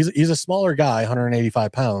 So he's a smaller guy,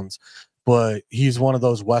 185 pounds, but he's one of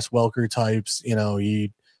those Wes Welker types. He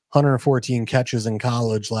 114 catches in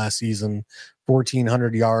college last season,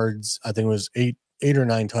 1,400 yards. I think it was eight or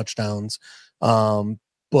nine touchdowns.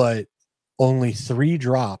 But only 3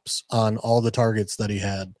 drops on all the targets that he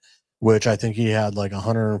had, which I think he had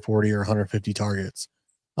 140 or 150 targets.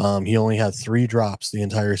 He only had 3 drops the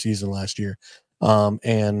entire season last year.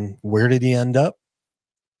 And where did he end up?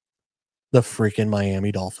 The freaking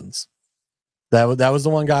Miami Dolphins. That was the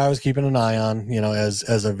one guy I was keeping an eye on,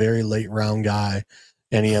 as a very late round guy.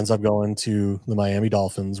 And he ends up going to the Miami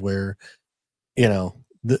Dolphins where,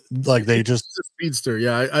 they just a speedster.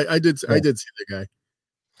 Yeah, I did see the guy.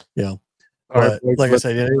 Yeah. All right, like I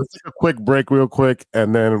said, let's take a quick break real quick,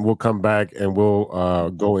 and then we'll come back and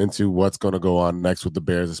we'll go into what's going to go on next with the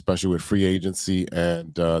Bears, especially with free agency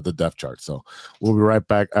and the depth chart. So we'll be right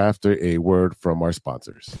back after a word from our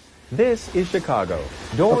sponsors. This is Chicago.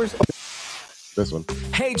 Doors. This one.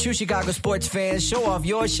 Hey, true Chicago sports fans, show off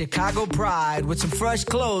your Chicago pride with some fresh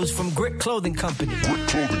clothes from Grit Clothing Company.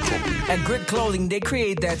 At Grit Clothing, they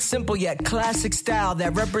create that simple yet classic style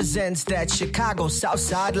that represents that Chicago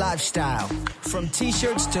Southside lifestyle. From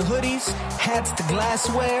t-shirts to hoodies, hats to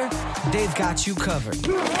glassware, they've got you covered.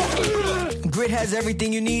 Grit has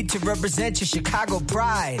everything you need to represent your Chicago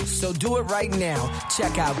pride. So do it right now.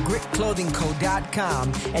 Check out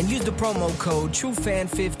gritclothingco.com and use the promo code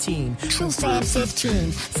TrueFan15.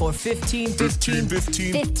 TrueFan15 for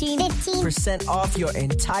 15% off your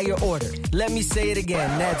entire order. Let me say it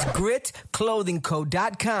again. That's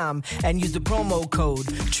gritclothingco.com and use the promo code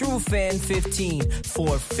TrueFan15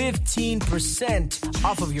 for 15%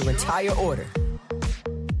 off of your entire order.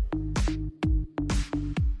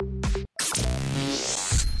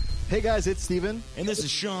 Hey guys, it's Steven. And this is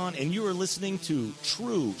Sean, and you are listening to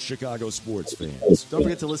True Chicago Sports Fans. Don't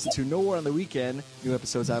forget to listen to Nowhere on the Weekend. New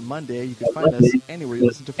episodes on Monday. You can find us anywhere you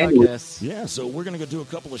listen to podcasts. Yeah, so we're going to go do a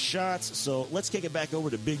couple of shots. So let's kick it back over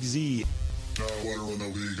to Big Z.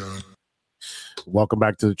 Welcome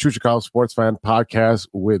back to the True Chicago Sports Fan Podcast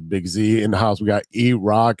with Big Z in the house. We got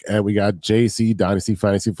E-Roc and we got JC Dynasty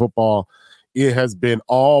Fantasy Football. It has been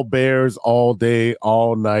all Bears all day,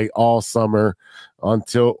 all night, all summer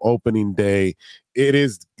until opening day. It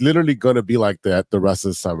is literally going to be like that the rest of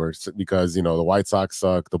the summer because, you know, the White Sox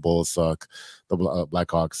suck, the Bulls suck, the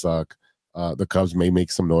Blackhawks suck. The Cubs may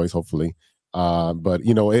make some noise, hopefully. But,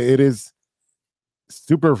 you know, it is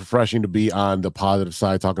super refreshing to be on the positive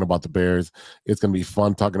side talking about the Bears. It's going to be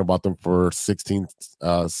fun talking about them for 17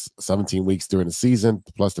 weeks during the season,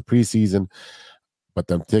 plus the preseason. But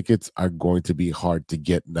them tickets are going to be hard to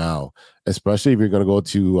get now, especially if you're going to go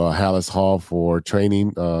to Hallis Hall for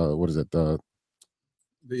training. What is it?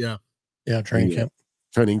 Yeah, training camp.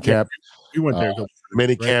 Training camp. We went there.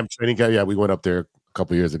 Mini camp, training camp. Yeah, we went up there a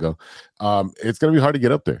couple years ago. It's going to be hard to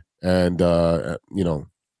get up there. And, you know,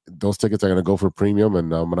 those tickets are going to go for premium,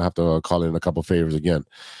 and I'm going to have to call in a couple favors again.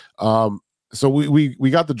 So we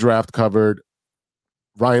got the draft covered.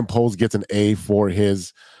 Ryan Poles gets an A for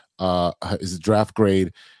his draft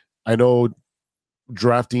grade. I know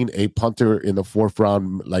drafting a punter in the 4th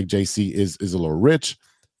round like JC is a little rich,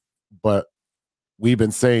 but we've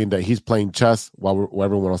been saying that he's playing chess while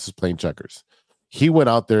everyone else is playing checkers. He went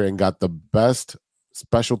out there and got the best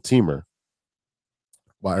special teamer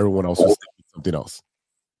while everyone else was thinking something else.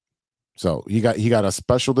 So he got a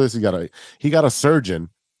specialist, he got a surgeon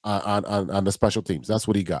on the special teams. That's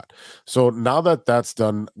what he got. So now that that's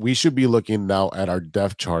done, we should be looking now at our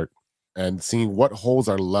depth chart and seeing what holes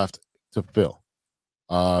are left to fill.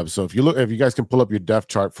 So if you guys can pull up your depth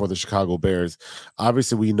chart for the Chicago Bears,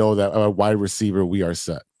 obviously we know that at wide receiver we are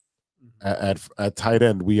set. At tight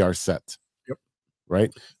end we are set. Yep.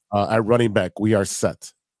 Right. At running back we are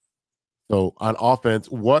set. So on offense,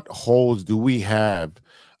 what holes do we have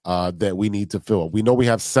that we need to fill? We know we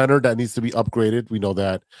have center that needs to be upgraded. We know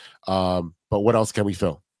that. But what else can we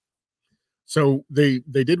fill? So they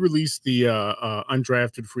did release the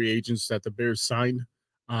undrafted free agents that the Bears signed.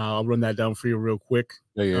 I'll run that down for you real quick.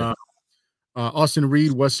 Yeah. Austin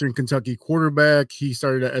Reed, Western Kentucky quarterback. He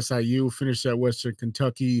started at SIU, finished at Western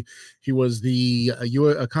Kentucky. He was the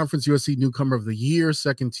Conference USC Newcomer of the Year,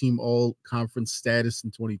 second team all-conference status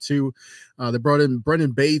in 22. They brought in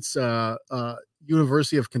Brendan Bates,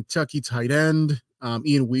 University of Kentucky tight end.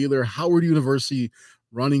 Ian Wheeler, Howard University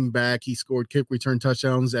running back. He scored kick return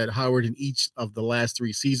touchdowns at Howard in each of the last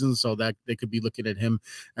 3 seasons, so that they could be looking at him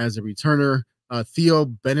as a returner. Theo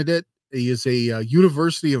Benedict, he is a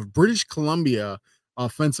University of British Columbia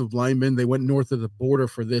offensive lineman. They went north of the border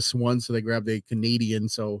for this one, so they grabbed a Canadian,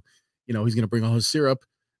 so you know he's going to bring all his syrup.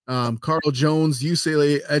 Carl Jones,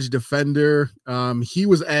 UCLA edge defender. He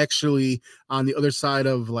was actually on the other side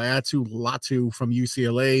of Latu from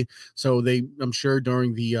UCLA. So I'm sure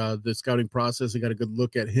during the scouting process, they got a good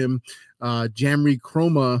look at him. Jamri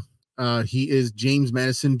Chroma, he is James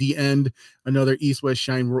Madison D end, another East-West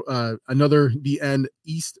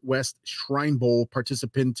Shrine Bowl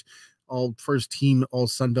participant, all first team, all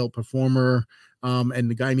Sun Belt performer.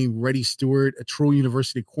 And the guy named Reddy Stewart, a Troy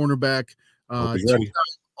University cornerback.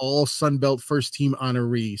 All Sun Belt first team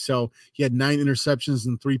honoree. So he had 9 interceptions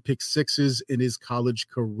and 3 pick sixes in his college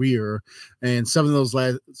career. And 7 of those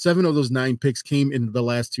 9 picks came in the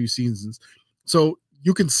last 2 seasons. So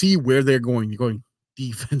you can see where they're going. You're going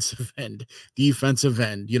defensive end. You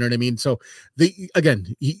know what I mean? So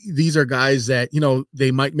these are guys that, you know, they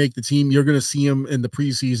might make the team. You're going to see them in the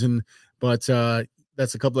preseason, but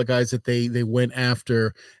that's a couple of guys that they went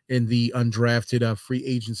after in the undrafted free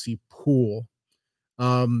agency pool.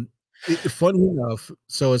 Funny enough,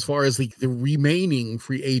 so as far as like the remaining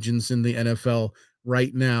free agents in the NFL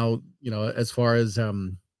right now, as far as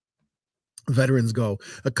veterans go,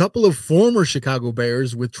 a couple of former Chicago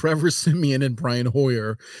Bears with Trevor Siemian and Brian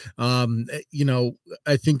Hoyer. I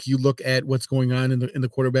think you look at what's going on in the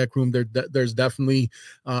quarterback room. There's definitely.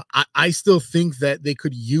 I still think that they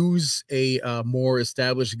could use a more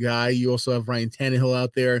established guy. You also have Ryan Tannehill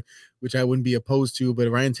out there, which I wouldn't be opposed to. But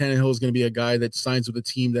Ryan Tannehill is going to be a guy that signs with a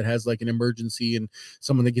team that has like an emergency and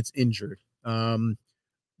someone that gets injured.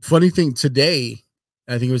 Funny thing today,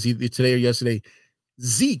 I think it was either today or yesterday.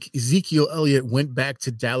 Ezekiel Elliott went back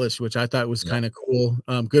to Dallas, which I thought was kind of cool.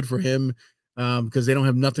 Good for him, because they don't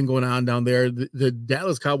have nothing going on down there. The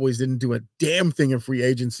Dallas Cowboys didn't do a damn thing in free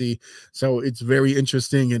agency, so it's very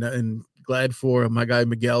interesting and glad for my guy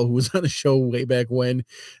Miguel, who was on a show way back when,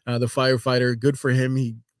 the firefighter. Good for him.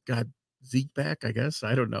 He got Zeke back, I guess.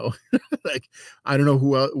 I don't know. I don't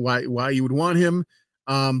know why you would want him.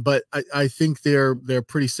 But I think they're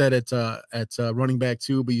pretty set at running back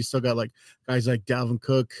too. But you still got like guys like Dalvin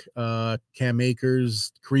Cook, Cam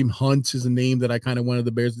Akers, Kareem Hunt is a name that I kind of wanted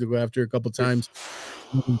the Bears to go after a couple times.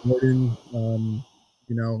 Gordon,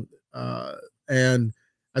 and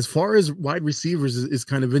as far as wide receivers is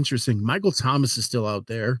kind of interesting. Michael Thomas is still out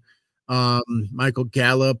there. Michael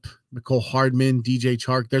Gallup, Mecole Hardman, DJ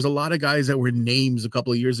Chark. There's a lot of guys that were names a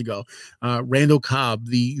couple of years ago. Randall Cobb,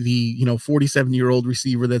 the 47-year-old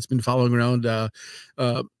receiver that's been following around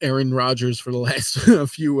Aaron Rodgers for the last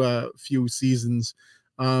few seasons.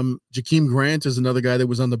 Jakeem Grant is another guy that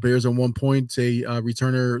was on the Bears at one point, a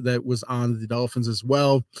returner that was on the Dolphins as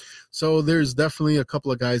well. So there's definitely a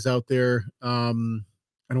couple of guys out there. I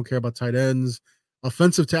don't care about tight ends.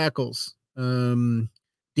 Offensive tackles.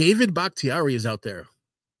 David Bakhtiari is out there.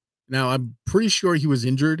 Now, I'm pretty sure he was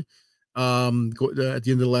injured at the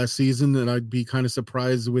end of the last season, and I'd be kind of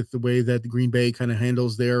surprised with the way that the Green Bay kind of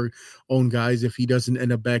handles their own guys if he doesn't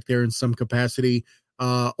end up back there in some capacity.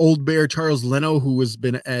 Old Bear Charles Leno, who has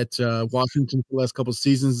been at Washington for the last couple of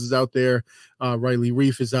seasons, is out there. Riley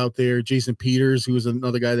Reif is out there. Jason Peters, who is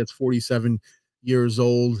another guy that's 47 years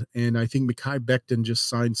old, and I think Mekhi Becton just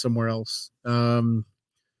signed somewhere else.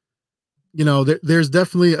 There's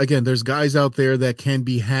definitely, again, there's guys out there that can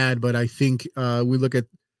be had, but I think we look at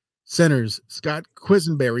centers, Scott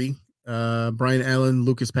Quisenberry, Brian Allen,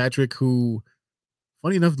 Lucas Patrick, who,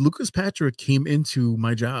 funny enough, Lucas Patrick came into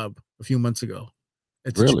my job a few months ago.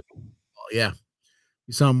 Really? Yeah.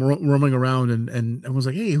 You saw him roaming around, and I was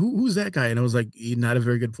like, hey, who's that guy? And I was like, he's not a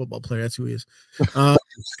very good football player. That's who he is.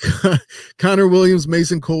 Connor Williams,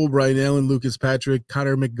 Mason Cole, Brian Allen, Lucas Patrick,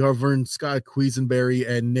 Connor McGovern, Scott Quisenberry,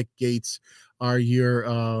 and Nick Gates are your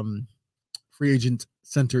free agent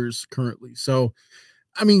centers currently. So,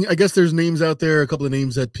 I mean, I guess there's names out there, a couple of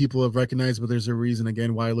names that people have recognized, but there's a reason,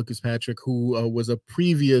 again, why Lucas Patrick, who was a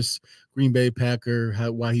previous Green Bay Packer,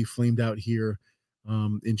 why he flamed out here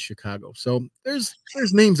in Chicago. So there's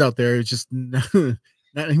names out there. It's just not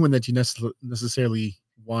anyone that you necessarily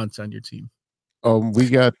want on your team. We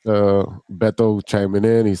got Beto chiming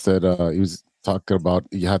in. He said he was talking about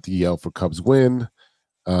you have to yell for Cubs win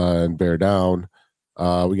and bear down.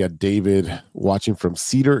 We got David watching from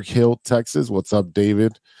Cedar Hill, Texas. What's up,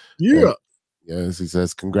 David? Yeah. Yes, he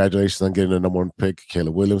says, congratulations on getting the number 1 pick,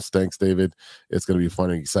 Caleb Williams. Thanks, David. It's going to be a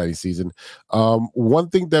fun and exciting season. One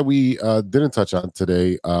thing that we didn't touch on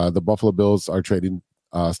today, the Buffalo Bills are trading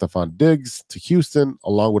Stephon Diggs to Houston,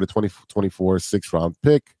 along with a 2024 6th-round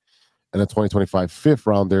pick and a 2025 5th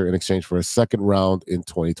rounder in exchange for a 2nd round in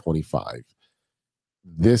 2025.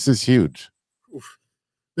 This is huge.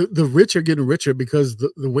 The rich are getting richer because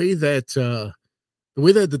the way that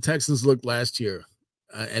the Texans looked last year,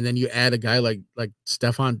 and then you add a guy like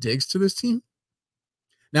Stephon Diggs to this team.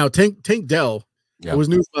 Now, Tank Dell, there was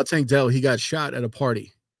news about Tank Dell. He got shot at a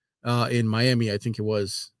party in Miami, I think it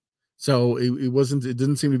was. So it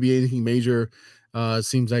didn't seem to be anything major.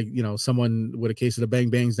 Seems like, someone with a case of the bang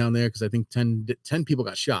bangs down there, because I think 10 people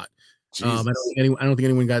got shot. I don't think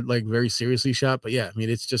anyone got like very seriously shot, but yeah, I mean,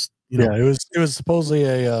 it's just, yeah, it was supposedly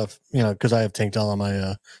a because I have Tank Dell on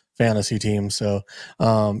my fantasy team, so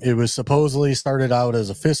it was supposedly started out as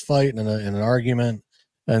a fist fight and an argument,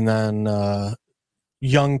 and then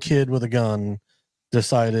young kid with a gun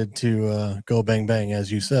decided to go bang bang,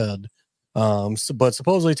 as you said. But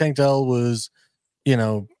supposedly Tank Dell was,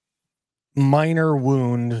 minor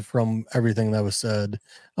wound from everything that was said,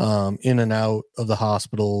 in and out of the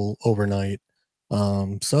hospital overnight.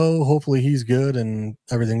 So hopefully he's good and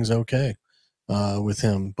everything's okay with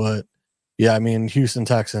him. But yeah, I mean, Houston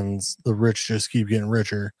Texans, the rich just keep getting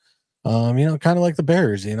richer. Kind of like the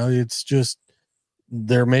Bears, it's just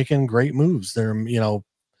they're making great moves. They're,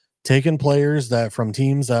 taking players that from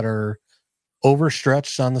teams that are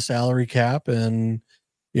overstretched on the salary cap, and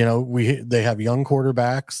they have young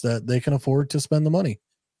quarterbacks that they can afford to spend the money.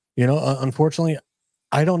 Unfortunately,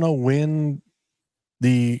 I don't know when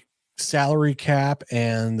the salary cap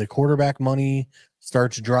and the quarterback money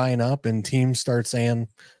starts drying up and teams start saying,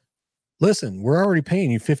 listen, we're already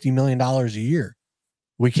paying you $50 million a year.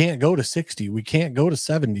 We can't go to 60. We can't go to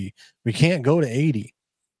 70. We can't go to 80.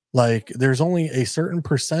 Like, there's only a certain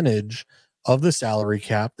percentage of the salary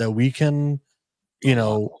cap that we can,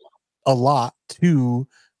 allot to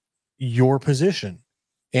your position.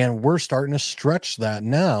 And we're starting to stretch that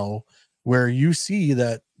now, where you see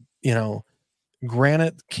that,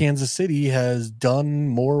 granted, Kansas City has done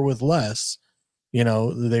more with less.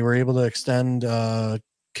 They were able to extend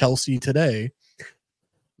Kelsey today.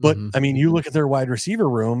 But I mean, you look at their wide receiver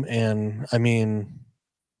room, and I mean,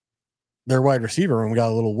 their wide receiver room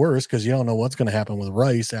got a little worse because you don't know what's going to happen with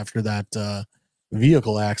Rice after that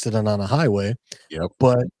vehicle accident on a highway. Yep.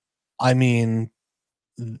 But I mean,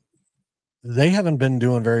 they haven't been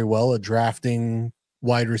doing very well at drafting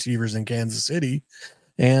wide receivers in Kansas City.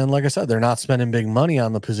 And like I said, they're not spending big money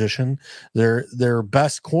on the position. Their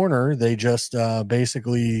best corner, they just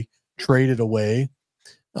basically traded away.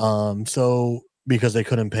 So because they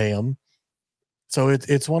couldn't pay him. So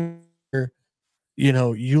it's one where,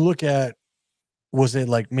 you look at, was it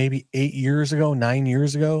like maybe 9 years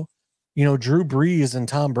ago, Drew Brees and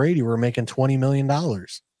Tom Brady were making $20 million.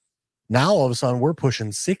 Now all of a sudden we're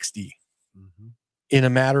pushing 60 in a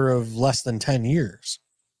matter of less than 10 years.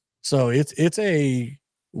 So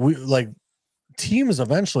teams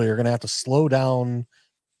eventually are going to have to slow down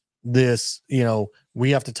this,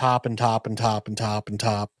 we have to top and top and top and top and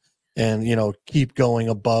top and, keep going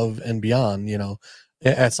above and beyond.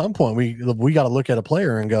 At some point we got to look at a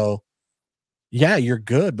player and go, yeah, you're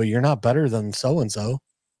good, but you're not better than so-and-so.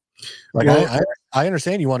 Like, well, I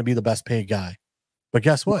understand you want to be the best paid guy, but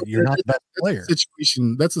guess what? You're not the best player.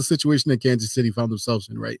 That's the situation that Kansas City found themselves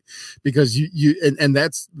in, right? Because and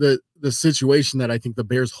that's the situation that I think the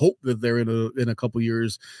Bears hope that they're in a couple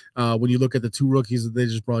years. When you look at the two rookies that they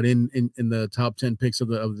just brought in the top 10 picks of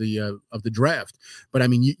the draft. But I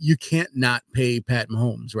mean, you can't not pay Pat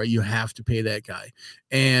Mahomes, right? You have to pay that guy,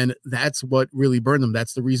 and that's what really burned them.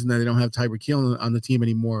 That's the reason that they don't have Tyreek Hill on the team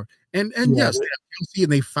anymore. And yes, they have Kelsey,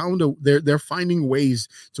 and they found they're finding ways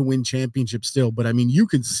to win championships still. But I mean, you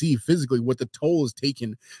can see physically what the toll is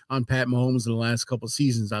taken on Pat Mahomes in the last couple of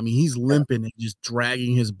seasons. I mean, he's limping and just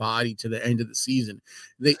dragging his body to the end of the season.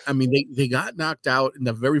 They got knocked out in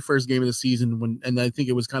the very first game of the season and I think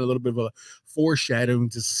it was kind of a little bit of a foreshadowing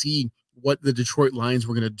to see what the Detroit Lions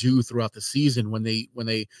were going to do throughout the season when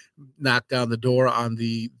they knocked down the door on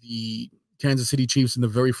the Kansas City Chiefs in the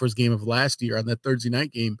very first game of last year on that Thursday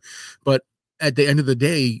night game. But at the end of the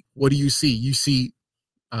day, what do you see? You see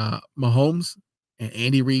Mahomes and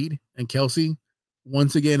Andy Reid and Kelsey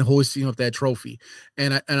once again hoisting up that trophy.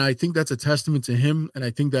 And I think that's a testament to him. And I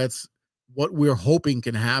think that's what we're hoping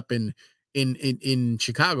can happen in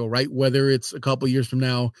Chicago, right? Whether it's a couple years from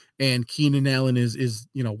now and Keenan Allen is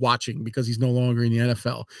watching because he's no longer in the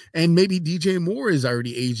NFL, and maybe DJ Moore is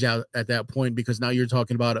already aged out at that point, because now you're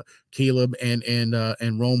talking about Caleb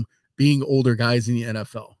and Rome being older guys in the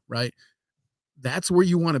NFL, right? That's where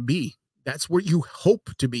you want to be. That's where you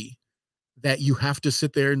hope to be. That you have to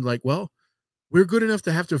sit there and like, well, we're good enough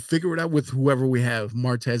to have to figure it out with whoever we have.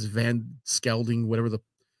 Martez Van Skelding, whatever, the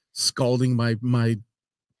scalding my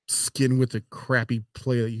skin with the crappy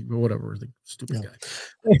play or whatever, the stupid guy.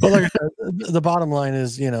 But like the bottom line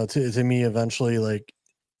is, to me eventually, like,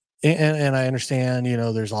 and I understand,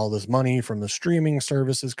 there's all this money from the streaming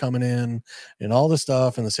services coming in and all this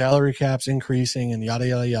stuff, and the salary cap's increasing and yada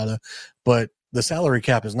yada yada, but the salary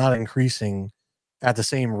cap is not increasing at the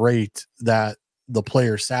same rate that the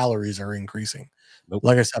player salaries are increasing. Nope.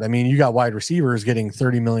 Like I said, I mean, you got wide receivers getting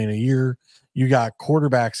 30 million a year. You got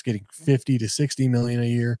quarterbacks getting 50 to 60 million a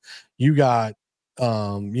year. You got,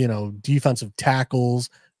 defensive tackles,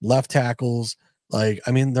 left tackles. Like,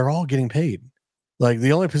 I mean, they're all getting paid. Like,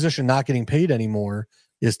 the only position not getting paid anymore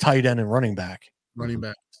is tight end and running back.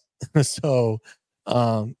 So,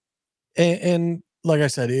 and like I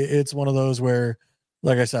said, it's one of those where,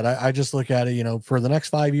 like I said, I just look at it, for the next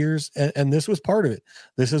 5 years, and this was part of it.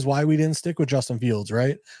 This is why we didn't stick with Justin Fields,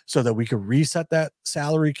 right? So that we could reset that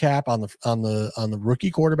salary cap on the rookie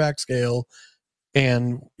quarterback scale,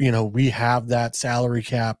 and we have that salary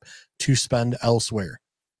cap to spend elsewhere.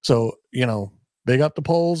 So big up the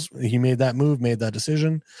polls. He made that move, made that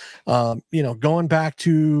decision. Going back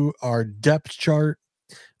to our depth chart,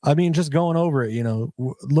 I mean, just going over it,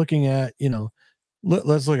 looking at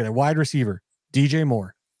let's look at it. Wide receiver, DJ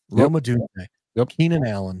Moore, Roma Dunze, Yep. Keenan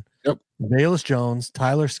Allen, Yep. Velus Jones,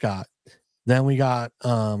 Tyler Scott. Then we got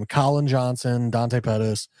Colin Johnson, Dante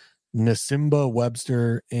Pettis, Nasimba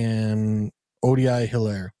Webster, and Odi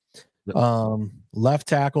Hilaire. Yep. Left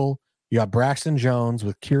tackle, you got Braxton Jones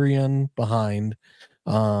with Kyrian behind.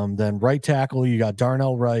 Then right tackle, you got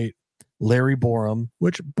Darnell Wright, Larry Borum,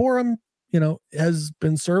 which Borum, has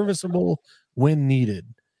been serviceable when needed.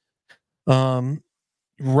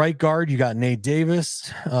 Right guard, you got Nate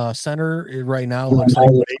Davis. Center right now looks like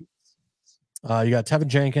you got Tevin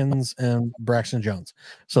Jenkins and Braxton Jones.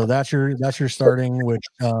 So that's your starting, which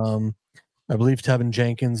I believe Tevin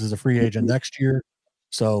Jenkins is a free agent next year.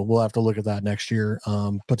 So we'll have to look at that next year,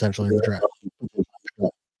 potentially in the draft.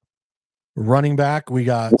 Running back, we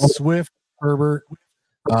got Swift, Herbert,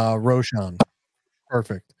 Roshan.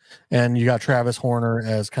 Perfect. And you got Travis Horner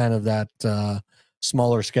as kind of that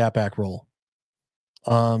smaller scat back role.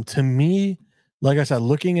 To me, like I said,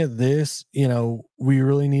 looking at this, we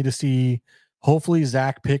really need to see hopefully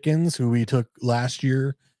Zach Pickens, who we took last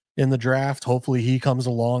year in the draft. Hopefully he comes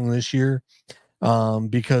along this year.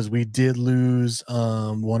 Because we did lose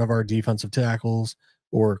one of our defensive tackles,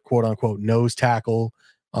 or quote unquote nose tackle,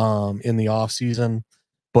 in the offseason.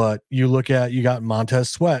 But you got Montez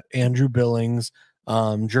Sweat, Andrew Billings,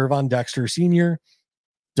 Jervon Dexter Sr.,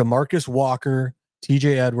 DeMarcus Walker,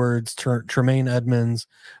 TJ Edwards, Tremaine Edmonds,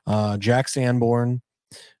 Jack Sanborn.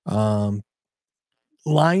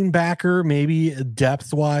 Linebacker, maybe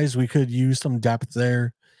depth wise, we could use some depth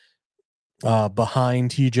there. Behind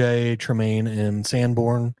TJ, Tremaine, and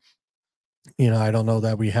Sanborn. I don't know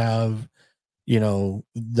that we have,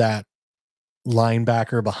 that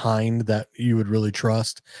linebacker behind that you would really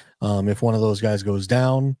trust. If one of those guys goes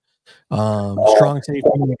down, strong safety,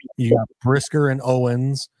 you got Brisker and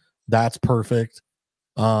Owens. That's perfect.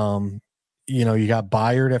 You got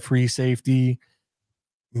Byard at free safety.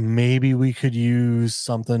 Maybe we could use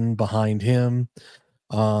something behind him.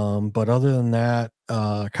 But other than that,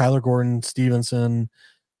 Kyler Gordon, Stevenson,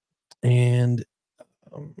 and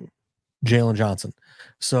Jalen Johnson.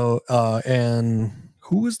 So, and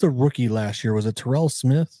who was the rookie last year? Was it Terrell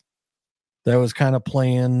Smith that was kind of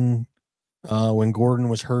playing when Gordon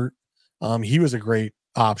was hurt? He was a great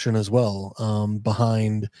option as well,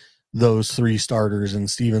 behind those three starters in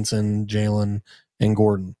Stevenson, Jalen, and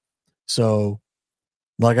Gordon. So,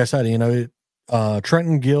 like I said,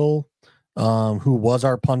 Trenton Gill, who was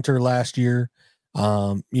our punter last year,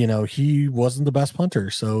 he wasn't the best punter.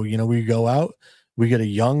 So, we go out, we get a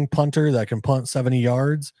young punter that can punt 70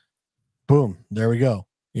 yards. Boom, there we go.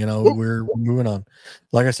 We're moving on.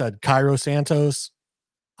 Like I said, Cairo Santos,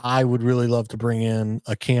 I would really love to bring in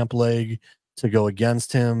a camp leg to go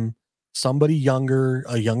against him. Somebody younger,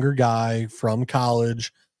 a younger guy from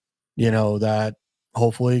college, that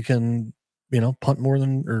hopefully can, punt more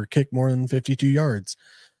than or kick more than 52 yards.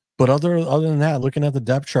 But other than that, looking at the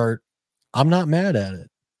depth chart, I'm not mad at it.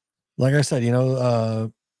 Like I said, I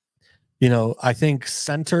think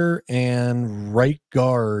center and right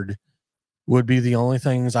guard would be the only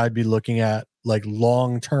things I'd be looking at, like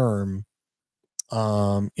long term,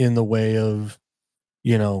 in the way of,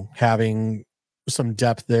 having some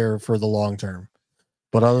depth there for the long term.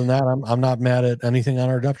 But other than that, I'm not mad at anything on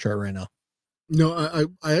our depth chart right now. No,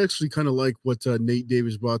 I actually kind of like what Nate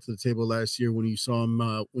Davis brought to the table last year when you saw him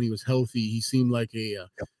when he was healthy. He seemed like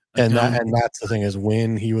and that's the thing, is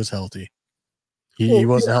when he was healthy, he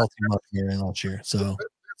wasn't healthy much last year. So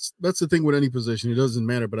that's the thing with any position. It doesn't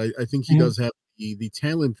matter, but I think he does have the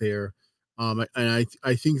talent there. And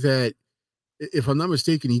I think that, if I'm not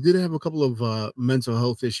mistaken, he did have a couple of mental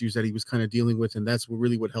health issues that he was kind of dealing with, and that's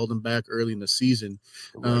what held him back early in the season.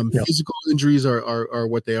 Physical injuries are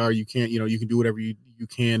what they are. You can't, you can do whatever you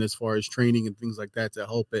can as far as training and things like that to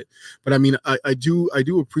help it. But I mean, I do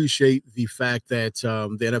appreciate the fact that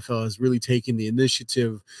the NFL has really taken the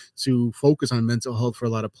initiative to focus on mental health for a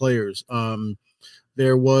lot of players.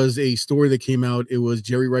 There was a story that came out. It was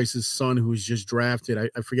Jerry Rice's son who was just drafted.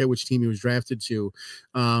 I forget which team he was drafted to,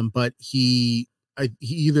 but he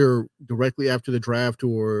either directly after the draft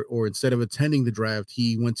or instead of attending the draft,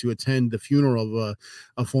 he went to attend the funeral of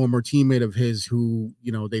a former teammate of his who,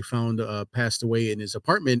 they found passed away in his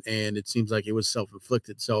apartment, and it seems like it was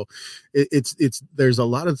self-inflicted. So there's a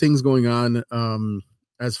lot of things going on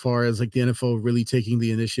as far as like the NFL really taking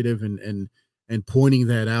the initiative and pointing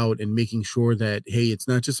that out and making sure that, hey, it's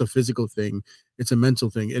not just a physical thing, it's a mental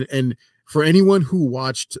thing. And for anyone who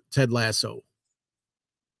watched Ted Lasso,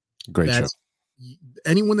 great show.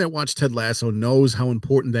 anyone that watched Ted Lasso knows how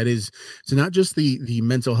important that is to not just the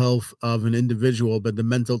mental health of an individual, but the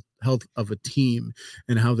mental health of a team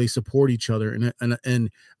and how they support each other. And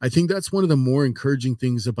I think that's one of the more encouraging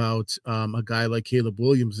things about a guy like Caleb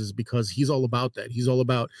Williams, is because he's all about that. He's all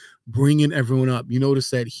about bringing everyone up. You notice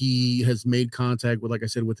that he has made contact with, like I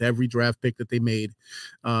said, with every draft pick that they made.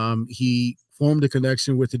 He formed a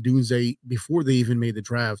connection with Odunze before they even made the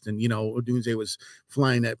draft. And, Odunze was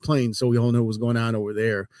flying that plane, so we all know what was going on over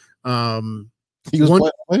there. He was flying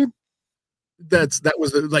the plane? That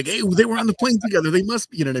was like, hey, they were on the plane together. They must,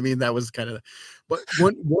 you know what I mean? That was kind of, but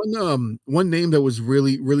one name that was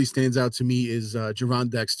really stands out to me is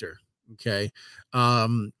Javon Dexter. Okay.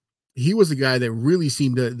 He was a guy that really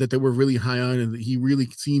seemed that they were really high on, and he really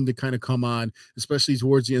seemed to kind of come on, especially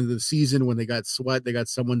towards the end of the season when they got Sweat. They got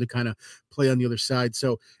someone to kind of play on the other side.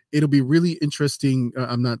 So it'll be really interesting.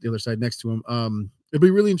 I'm not the other side next to him. It'll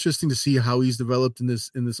be really interesting to see how he's developed in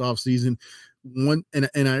this off season.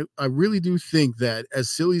 I really do think that, as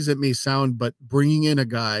silly as it may sound, but bringing in a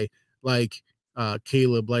guy like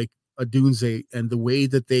Caleb, like Odunze, and the way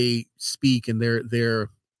that they speak and the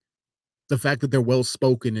fact that they're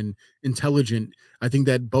well-spoken and intelligent, I think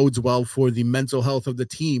that bodes well for the mental health of the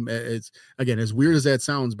team. It's, again, as weird as that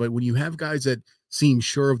sounds, but when you have guys that seem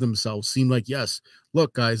sure of themselves, seem like, yes,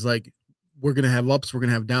 look, guys, like, we're going to have ups, we're going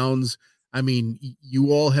to have downs. I mean,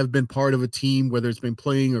 you all have been part of a team, whether it's been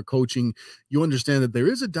playing or coaching. You understand that there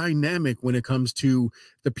is a dynamic when it comes to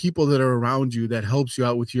the people that are around you that helps you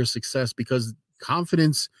out with your success, because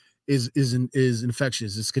confidence is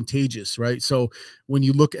infectious, it's contagious, right? So when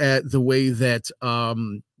you look at the way that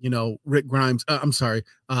Rick Grimes,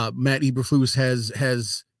 Matt Eberflus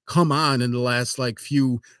has come on in the last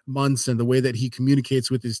few months, and the way that he communicates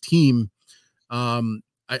with his team,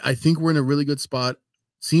 I think we're in a really good spot.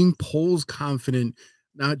 Seeing Poles confident,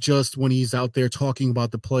 not just when he's out there talking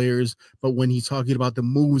about the players, but when he's talking about the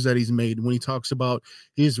moves that he's made, when he talks about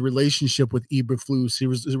his relationship with Eberflus,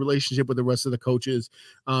 his relationship with the rest of the coaches,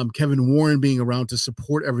 Kevin Warren being around to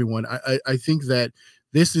support everyone. I think that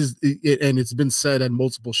this is it, and it's been said on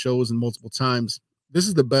multiple shows and multiple times, this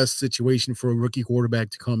is the best situation for a rookie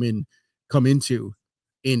quarterback to come into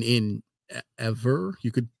in ever.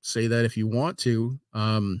 You could say that if you want to.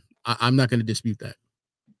 I'm not going to dispute that.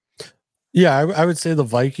 Yeah, I would say the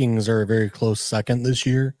Vikings are a very close second this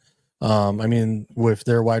year. I mean, with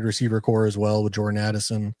their wide receiver core as well, with Jordan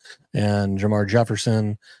Addison and Jamar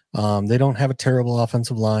Jefferson, they don't have a terrible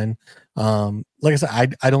offensive line. Like I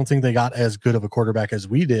said, I don't think they got as good of a quarterback as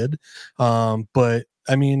we did. But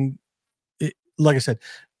I mean, like I said,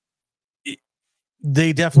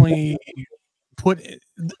 they definitely put,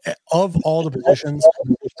 of all the positions,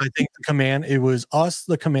 I think it was us,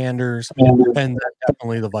 the Commanders, and then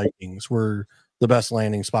definitely the Vikings were the best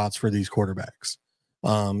landing spots for these quarterbacks,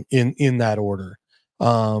 in that order.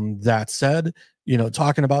 That said,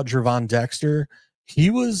 talking about Javon Dexter, he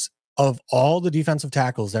was, of all the defensive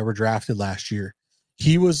tackles that were drafted last year,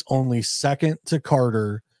 he was only second to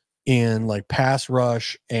Carter in pass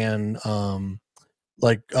rush and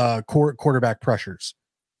quarterback pressures.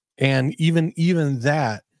 And even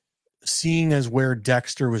that, seeing as where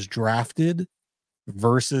Dexter was drafted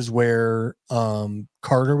versus where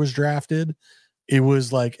Carter was drafted, it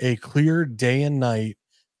was like a clear day and night.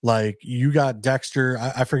 Like, you got Dexter,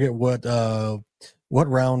 I forget what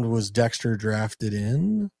round was Dexter drafted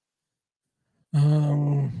in.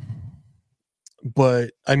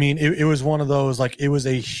 But I mean, it was one of those, it was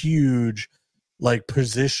a huge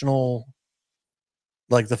positional,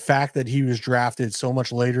 the fact that he was drafted so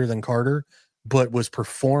much later than Carter, but was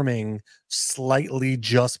performing slightly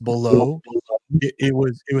just below. It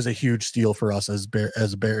was a huge steal for us as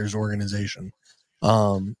a Bears organization,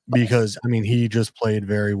 because I mean, he just played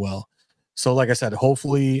very well. So, like I said,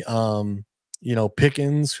 hopefully,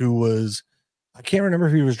 Pickens, who was, I can't remember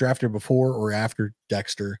if he was drafted before or after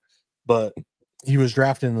Dexter, but he was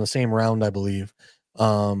drafted in the same round, I believe,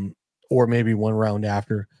 or maybe one round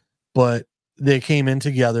after. But they came in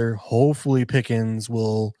together. Hopefully Pickens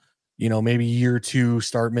will, maybe year two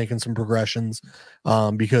start making some progressions,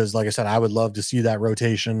 because like I said, I would love to see that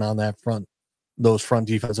rotation on those front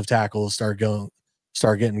defensive tackles start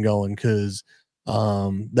getting going, because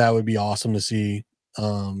that would be awesome to see.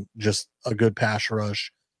 Just a good pass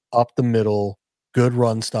rush up the middle, good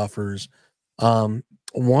run stuffers. One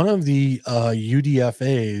of the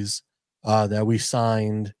UDFAs that we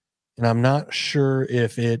signed, and I'm not sure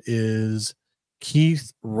if it is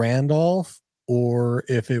Keith Randolph or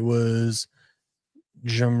if it was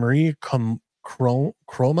Jamari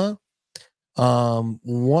Chroma.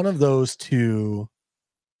 One of those two,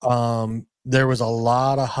 there was a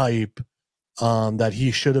lot of hype that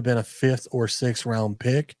he should have been a 5th or 6th round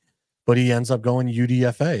pick, but he ends up going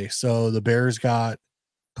UDFA. So the Bears got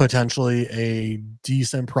potentially a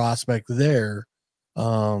decent prospect there,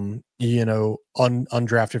 undrafted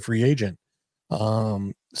free agent.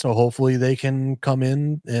 So hopefully they can come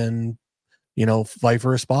in and, fight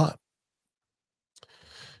for a spot.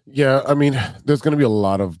 Yeah, I mean, there's going to be a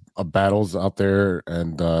lot of battles out there,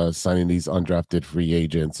 and signing these undrafted free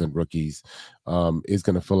agents and rookies is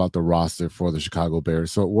going to fill out the roster for the Chicago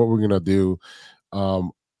Bears. So what we're going to do,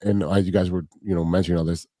 and as you guys were, mentioning all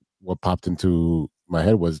this, what popped into my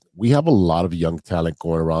head was we have a lot of young talent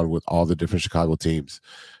going around with all the different Chicago teams.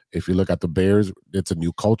 If you look at the Bears, it's a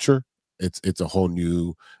new culture. It's a whole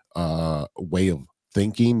new way of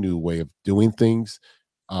thinking, new way of doing things.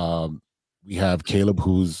 We have Caleb,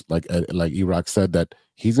 who's like E-Roc said, that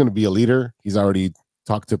he's going to be a leader. He's already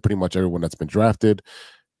talked to pretty much everyone that's been drafted,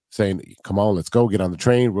 saying, "Come on, let's go, get on the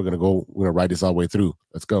train. We're going to ride this all the way through.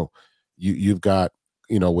 Let's go." You've got,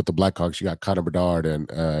 with the Blackhawks, you got Connor Bedard and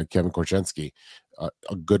Kevin Korchinski,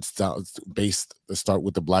 a good base to start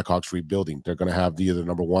with the Blackhawks rebuilding. They're going to have either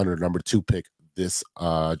number 1 or number 2 pick this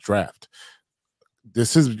draft.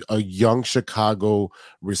 This is a young Chicago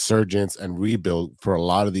resurgence and rebuild for a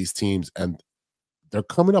lot of these teams, and they're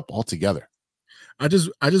coming up all together. I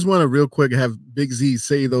just want to real quick have Big Z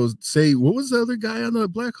say what was the other guy on the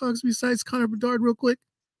Blackhawks besides Connor Bedard real quick?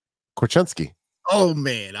 Korchinski. Oh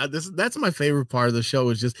man, that's my favorite part of the show.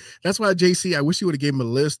 Is just that's why JC. I wish you would have gave him a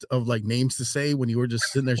list of like names to say when you were just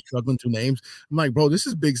sitting there struggling through names. I'm like, bro, this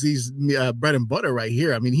is Big Z's bread and butter right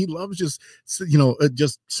here. I mean, he loves just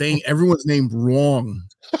saying everyone's name wrong.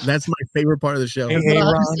 That's my favorite part of the show.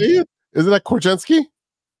 Isn't that Korchinski?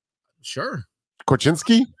 Sure,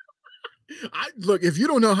 Korchinski. Look, if you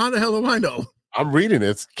don't know, how the hell do I know? I'm reading it.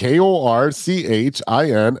 It's Korchinski.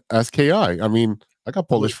 I mean, I got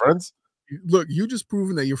Polish friends. Look, you just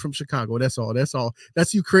proven that you're from Chicago. That's all.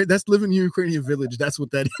 That's Ukraine. That's living in a Ukrainian village. That's what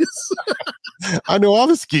that is. I know all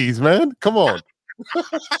the skis, man. Come on.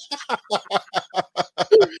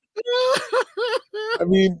 I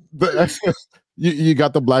mean, you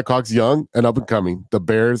got the Blackhawks young and up and coming. The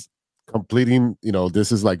Bears completing,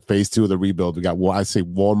 this is like phase 2 of the rebuild. We got,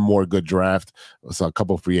 one more good draft. So a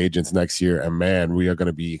couple of free agents next year. And man, we are going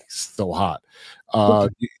to be so hot.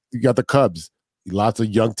 You got the Cubs. Lots of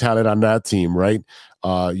young talent on that team, right?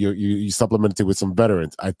 You supplemented with some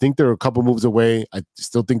veterans. I think they're a couple moves away. I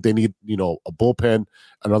still think they need, a bullpen,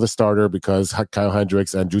 another starter, because Kyle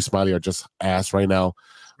Hendricks and Drew Smiley are just ass right now.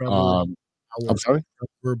 I'm sorry?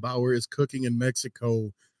 Trevor Bauer is cooking in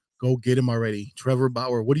Mexico. Go get him already. Trevor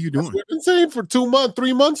Bauer, what are you doing? That's what we've been saying for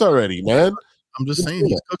 3 months already, man. I'm just saying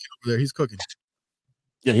he's cooking over there. He's cooking.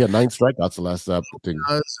 Yeah, he had 9 strikeouts the last thing.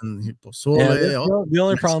 The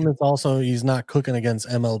only problem is also he's not cooking against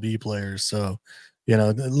MLB players, so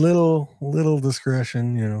little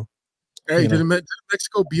discretion. Hey, did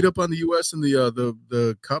Mexico beat up on the U.S. in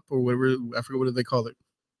the cup or whatever? I forget what they call it.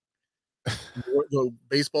 The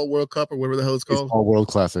Baseball World Cup or whatever the hell it's called. Baseball World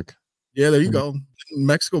Classic. Yeah, there you go.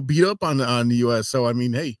 Mexico beat up on the U.S. So I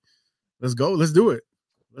mean, hey, let's go. Let's do it.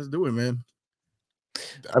 Let's do it, man.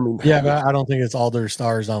 I mean, yeah, but I don't think it's all their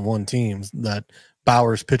stars on one team that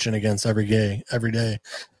Bauer's pitching against every day.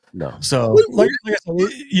 No. So, like I said, we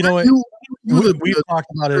talked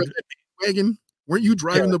about it. Wagon, weren't you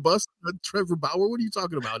driving the bus, Trevor Bauer? What are you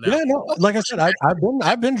talking about now? Yeah, no. Like I said,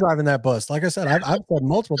 I've been driving that bus. Like I said, I've said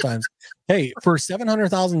multiple times. Hey, for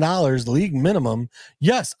 $700,000, the league minimum,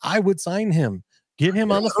 yes, I would sign him. Get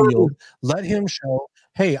him on the field. Let him show.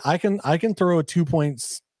 Hey, I can throw a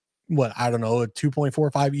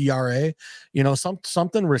 2.45 ERA,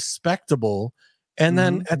 something respectable. And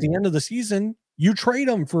then at the end of the season, you trade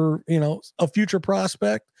him for, a future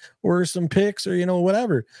prospect or some picks or,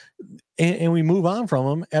 whatever. And we move on from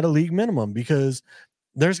him at a league minimum, because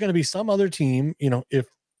there's going to be some other team, if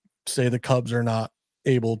say the Cubs are not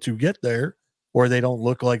able to get there, or they don't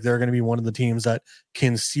look like they're going to be one of the teams that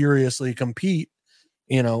can seriously compete,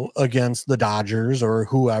 against the Dodgers or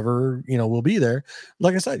whoever, will be there.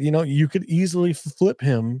 Like I said, you could easily flip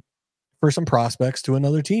him for some prospects to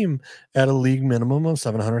another team at a league minimum of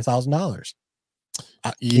 $700,000.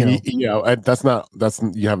 You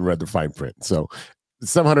haven't read the fine print. So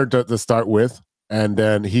 700 to start with, and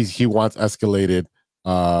then he wants escalated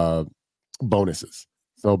bonuses.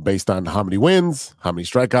 So based on how many wins, how many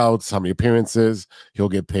strikeouts, how many appearances, he'll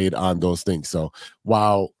get paid on those things. So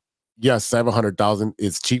while yes, $700,000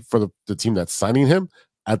 is cheap for the team that's signing him,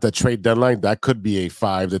 at the trade deadline, that could be a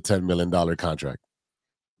 $5 to $10 million contract.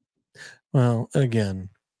 Well, again,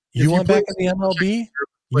 you want back in the MLB,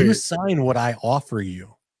 you sign what I offer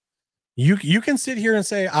you. You can sit here and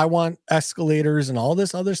say, I want escalators and all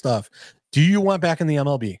this other stuff. Do you want back in the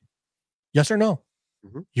MLB? Yes or no?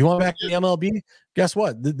 You want back in the MLB? Guess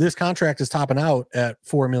what? This contract is topping out at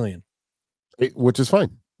 $4 million. Which is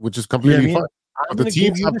fine. Which is completely fine. I'm The going to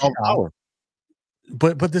give teams you have the all shot. power.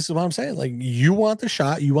 But this is what I'm saying. Like, you want the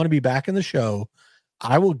shot. You want to be back in the show.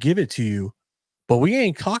 I will give it to you. But we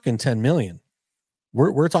ain't talking 10 million.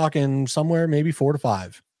 We're talking somewhere maybe 4 to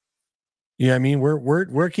 5. You know what I mean?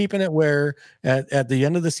 We're keeping it where at the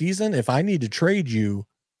end of the season, if I need to trade you,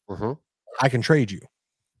 I can trade you.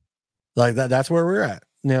 Like that. That's where we're at.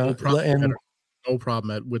 You know, No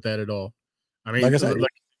problem with that at all. I mean, like I said,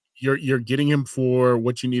 you're getting him for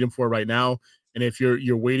what you need him for right now, and if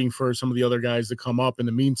you're waiting for some of the other guys to come up in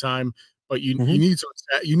the meantime, but you need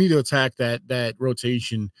to attack that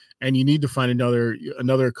rotation, and you need to find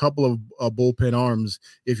another couple of bullpen arms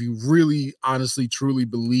if you really honestly truly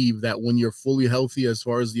believe that when you're fully healthy as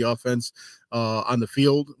far as the offense on the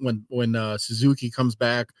field, when Suzuki comes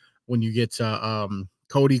back, when you get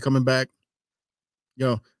Cody coming back, you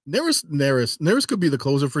know, Neris could be the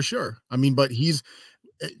closer for sure. I mean, but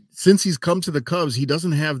since he's come to the Cubs, he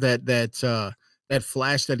doesn't have that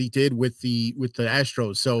flash that he did with the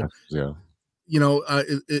Astros. So yeah, you know,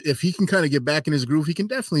 if he can kind of get back in his groove, he can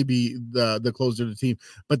definitely be the closer of the team.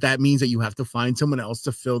 But that means that you have to find someone else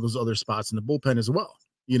to fill those other spots in the bullpen as well.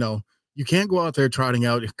 You know, you can't go out there trotting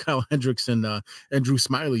out Kyle Hendricks and Drew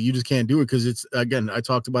Smiley. You just can't do it because it's, again, I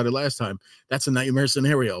talked about it last time. That's a nightmare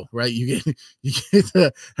scenario, right? You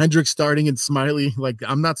get Hendricks starting and Smiley. Like,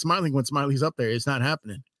 I'm not smiling when Smiley's up there. It's not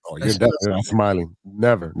happening. Oh, you're definitely not smiling.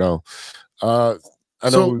 Never. No. I know.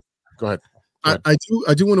 So, go ahead. I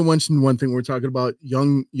do want to mention one thing. We're talking about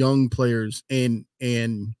young players, and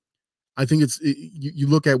I think you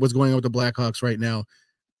look at what's going on with the Blackhawks right now.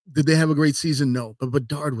 Did they have a great season? No, but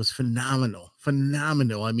Bedard was phenomenal.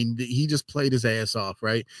 I mean, he just played his ass off,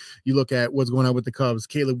 right? You look at what's going on with the Cubs,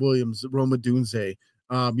 Caleb Williams, Roma Dunze.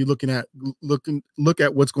 You're look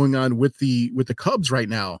at what's going on with the Cubs right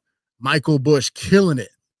now. Michael Busch killing it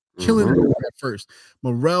at first.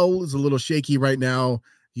 Morel is a little shaky right now.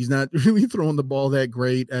 He's not really throwing the ball that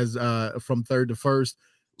great as from third to first,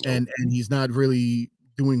 and he's not really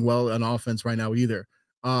doing well on offense right now either.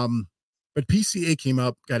 But PCA came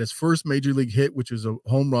up, got his first major league hit, which was a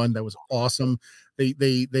home run. That was awesome.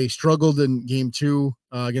 They struggled in game 2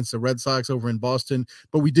 against the Red Sox over in Boston,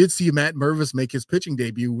 but we did see Matt Mervis make his pitching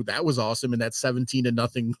debut. That was awesome in that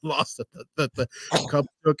 17-0 loss that the Cubs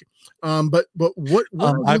took. But what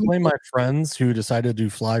I blame my friends who decided to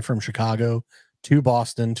fly from Chicago to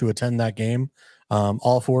Boston to attend that game.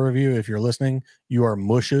 All 4 of you, if you're listening, you are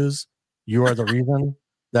mushes. You are the reason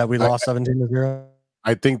that we lost 17-0.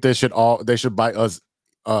 I think they should buy us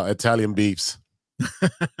Italian beefs.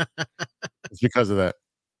 It's because of that.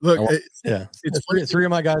 Look, it's three of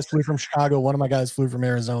my guys flew from Chicago. One of my guys flew from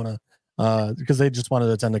Arizona because they just wanted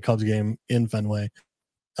to attend the Cubs game in Fenway.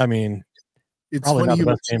 I mean, it's probably not the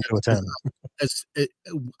best game to attend.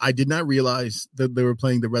 I did not realize that they were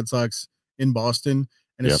playing the Red Sox in Boston.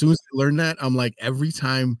 And as soon as I learned that, I'm like, every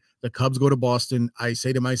time the Cubs go to Boston, I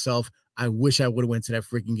say to myself, I wish I would have went to that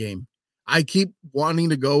freaking game. I keep wanting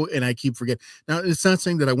to go and I keep forgetting. Now, it's not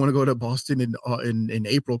saying that I want to go to Boston in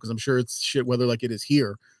April, because I'm sure it's shit weather like it is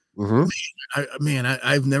here.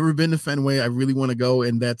 I've never been to Fenway. I really want to go,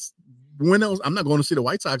 and that's when else. I'm not going to see the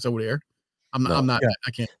White Sox over there. I'm not.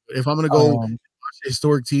 I can't. If I'm going to go watch a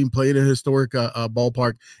historic team play in a historic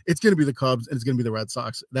ballpark, it's going to be the Cubs and it's going to be the Red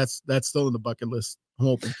Sox. That's still in the bucket list. I'm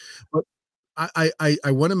hoping, but I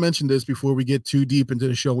want to mention this before we get too deep into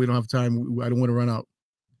the show. We don't have time. I don't want to run out.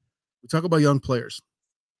 We talk about young players.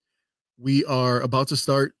 We are about to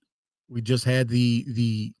start. We just had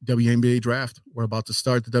the WNBA draft. We're about to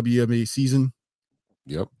start the WNBA season.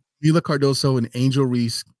 Yep. Mila Cardoso and Angel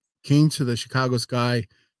Reese came to the Chicago Sky.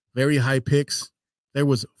 Very high picks. There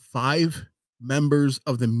was 5 members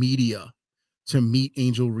of the media to meet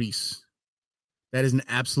Angel Reese. That is an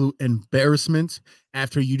absolute embarrassment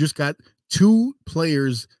after you just got 2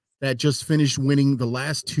 players that just finished winning the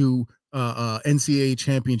last 2 NCAA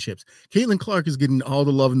championships. Caitlin Clark is getting all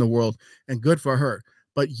the love in the world, and good for her.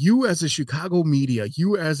 But you as a Chicago media,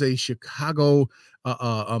 you as a Chicago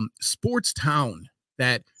sports town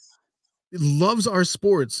that loves our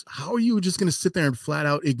sports, how are you just going to sit there and flat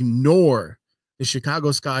out ignore the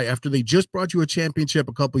Chicago Sky after they just brought you a championship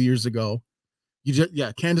a couple years ago?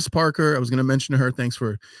 Candace Parker. I was going to mention her. Thanks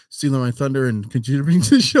for stealing my thunder and contributing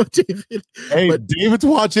to the show, David. Hey, David's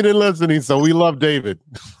watching and listening, so we love David.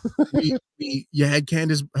 You had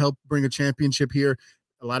Candace help bring a championship here.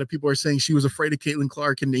 A lot of people are saying she was afraid of Caitlin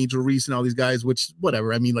Clark and Angel Reese and all these guys, which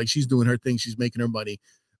whatever. I mean, like, she's doing her thing. She's making her money.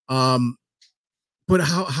 But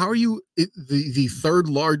how are you the third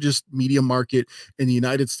largest media market in the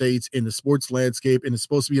United States in the sports landscape, and it's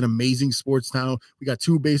supposed to be an amazing sports town? We got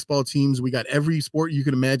 2 baseball teams, we got every sport you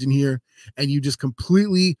can imagine here, and you just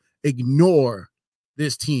completely ignore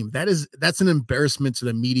this team. That's an embarrassment to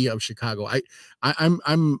the media of Chicago.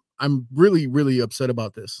 I'm really upset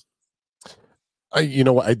about this. You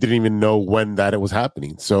know what? I didn't even know when that it was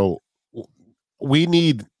happening. So we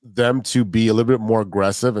need them to be a little bit more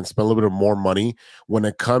aggressive and spend a little bit more money when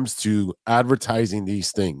it comes to advertising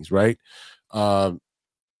these things, right?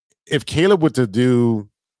 If Caleb were to do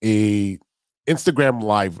a Instagram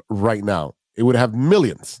live right now, it would have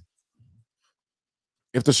millions.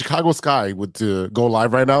 If the Chicago Sky would to go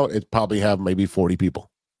live right now, it'd probably have maybe 40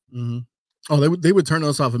 people. Mm-hmm. Oh, they would turn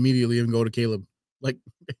us off immediately and go to Caleb. Like,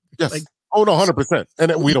 yes. Like, oh no, 100%.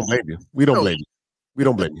 And we don't blame you. We don't blame you. We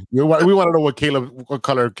don't blame you. We want to know what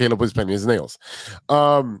color Caleb was painting his nails.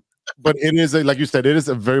 But it is like you said, it is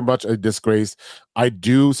very much a disgrace. I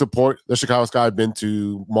do support the Chicago Sky. I've been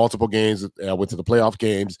to multiple games. I went to the playoff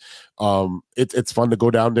games. It's fun to go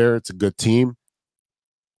down there. It's a good team.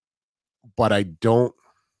 But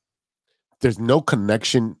there's no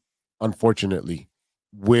connection, unfortunately,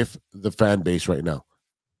 with the fan base right now.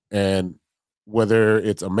 And whether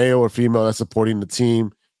it's a male or female that's supporting the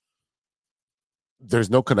team,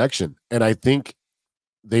 there's no connection. And I think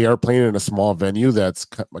they are playing in a small venue that's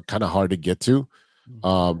kind of hard to get to.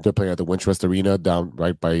 They're playing at the Wintrust Arena down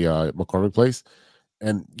right by McCormick Place.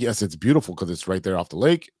 And yes, it's beautiful because it's right there off the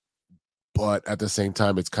lake. But at the same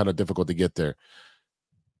time, it's kind of difficult to get there.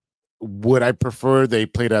 Would I prefer they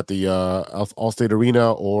played at the Allstate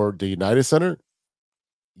Arena or the United Center?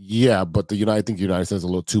 Yeah, but I think the United Center is a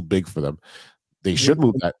little too big for them. They should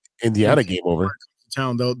move that Indiana game over.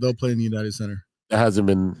 Town, they'll play in the United Center. That hasn't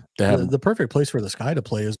been. The perfect place for the Sky to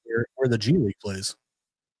play is where the G League plays.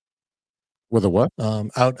 Where the what?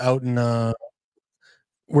 Out in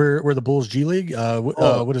where the Bulls G League.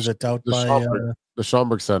 What is it out by the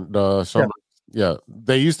Schaumburg Center? Yeah,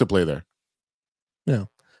 they used to play there. Yeah,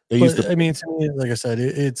 I mean, to me, like I said,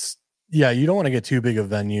 it's you don't want to get too big a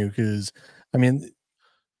venue because I mean,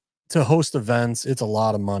 to host events, it's a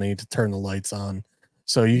lot of money to turn the lights on.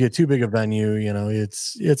 So you get too big a venue,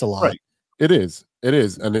 it's a lot. Right. It is,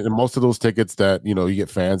 and most of those tickets that you get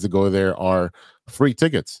fans that go there are free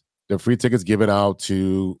tickets. They're free tickets given out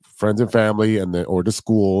to friends and family or the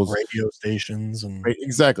schools, radio stations, and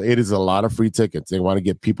exactly. It is a lot of free tickets. They want to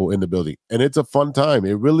get people in the building, and it's a fun time.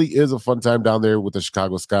 It really is a fun time down there with the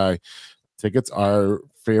Chicago Sky. Tickets are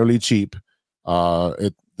fairly cheap.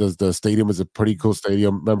 The stadium is a pretty cool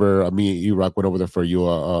stadium. Remember, me and E-Roc went over there for you.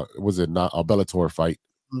 Was it not a Bellator fight?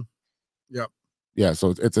 Yeah. Yeah,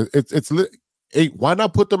 so why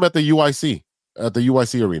not put them at the UIC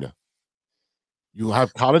arena? You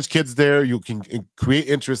have college kids there. You can create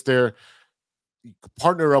interest there. You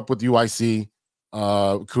partner up with UIC.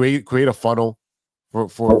 Create a funnel for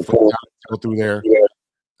to go through there.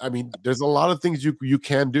 I mean, there's a lot of things you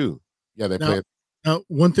can do. Yeah, they play it. Now,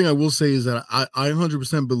 one thing I will say is that I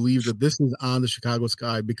 100% believe that this is on the Chicago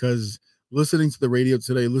Sky because listening to the radio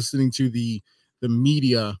today, listening to the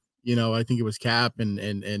media. I think it was Cap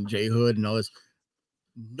and Jay Hood and all this.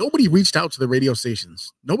 Nobody reached out to the radio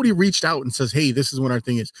stations. Nobody reached out and says, "Hey, this is what our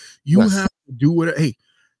thing is." You have to do what. Hey,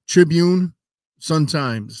 Tribune, Sun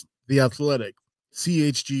Times, The Athletic,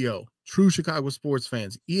 CHGO, True Chicago Sports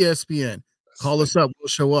Fans, ESPN. Call us up. We'll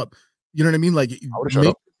show up. You know what I mean? Like,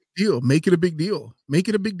 make it a big deal. Make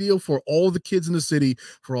it a big deal for all the kids in the city,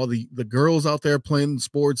 for all the girls out there playing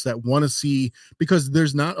sports that want to see, because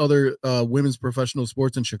there's not other women's professional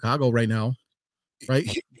sports in Chicago right now, right?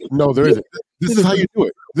 No, there isn't. This is how you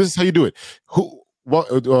do it.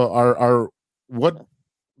 What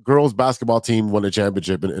girls basketball team won a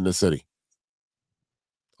championship in the city?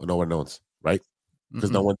 Oh, no one knows, right?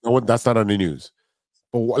 Because no one. That's not on the news.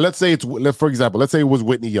 But let's say for example, let's say it was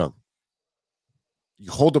Whitney Young.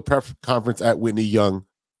 You hold a press conference at Whitney Young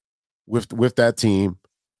with that team.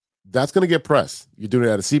 That's going to get press. You're doing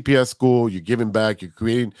it at a CPS school. You're giving back. You're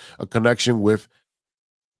creating a connection with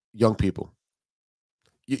young people.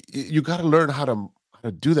 You got to learn how to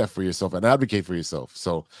do that for yourself and advocate for yourself.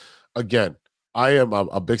 So, again, I am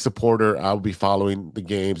a big supporter. I'll be following the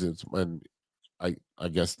games, and I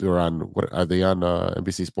guess they're on. What are they on?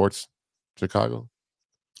 NBC Sports Chicago.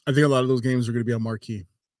 I think a lot of those games are going to be on Marquee.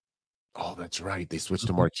 Oh, that's right. They switched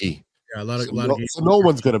to Marquee. Yeah, a lot of games. So no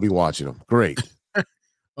one's going to be watching them. Great.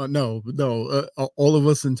 No. All of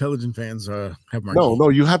us intelligent fans have Marquee. No.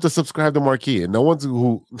 You have to subscribe to Marquee, and no one's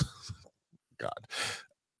who. God.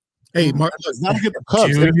 Hey, do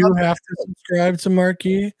you have to subscribe to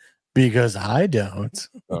Marquee? Because I don't.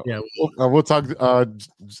 Yeah, we'll talk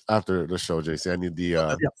after the show, JC. I need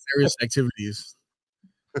the various activities.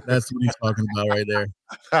 That's what he's talking about right there.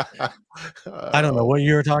 I don't know what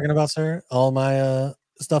you were talking about, sir. All my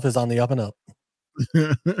stuff is on the up and up.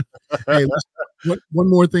 Hey, one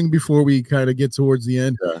more thing before we kind of get towards the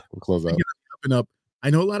end. Yeah, we'll close out. Up and up. I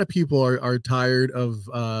know a lot of people are tired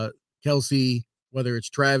of Kelsey, whether it's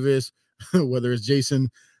Travis, whether it's Jason.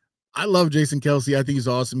 I love Jason Kelsey. I think he's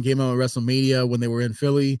awesome. Came out at WrestleMania when they were in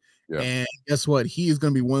Philly. Yeah. And guess what? He is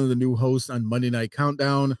going to be one of the new hosts on Monday Night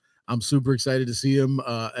Countdown. I'm super excited to see him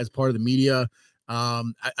as part of the media. I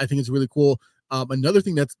think it's really cool. Another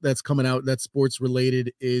thing that's coming out that's sports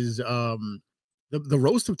related is the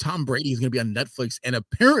roast of Tom Brady is going to be on Netflix. And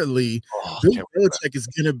apparently Bill Belichick is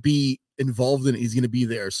going to be involved in it. He's going to be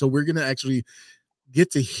there. So we're going to actually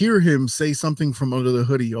get to hear him say something from under the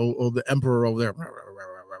hoodie. Oh, the emperor over there.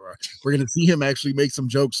 We're going to see him actually make some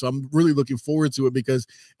jokes. So I'm really looking forward to it because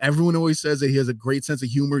everyone always says that he has a great sense of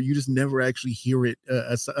humor. You just never actually hear it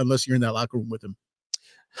unless you're in that locker room with him.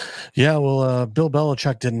 Yeah, well, Bill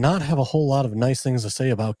Belichick did not have a whole lot of nice things to say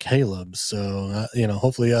about Caleb. So,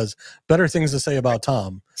 hopefully he has better things to say about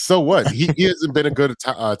Tom. So what? He hasn't been a good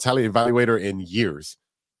talent evaluator in years.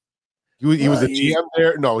 He was a GM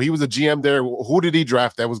there. No, he was a GM there. Who did he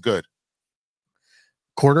draft that was good?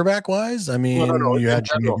 Quarterback wise, I mean, you had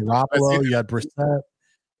Jimmy Garoppolo, you had Brissett.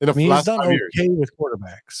 He's done okay with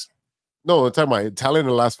quarterbacks. No, I'm talking about talent in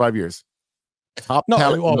the last 5 years. Top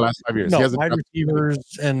talent in the last 5 years. No, wide receivers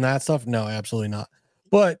and that stuff. No, absolutely not.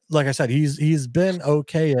 But like I said, he's been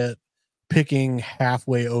okay at picking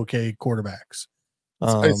halfway okay quarterbacks.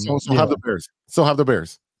 So have the Bears. So have the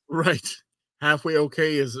Bears. Right. Halfway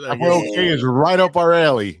okay is right up our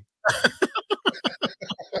alley.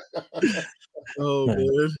 Oh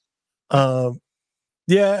man.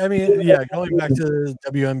 Yeah, I mean, going back to the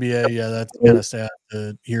WNBA, that's kind of sad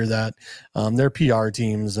to hear that. Their PR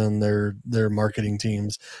teams and their marketing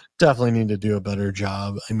teams definitely need to do a better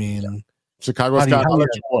job. I mean, Chicago Scott,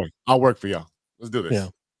 I'll work for y'all. Let's do this. Yeah.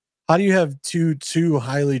 How do you have two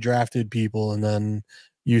highly drafted people and then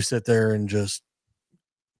you sit there and just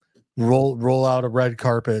roll out a red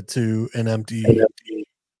carpet to an empty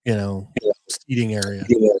seating area?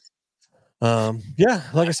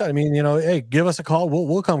 Like I said, I mean, hey, give us a call.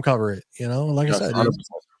 We'll come cover it. Like I said,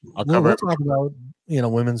 we'll talk about,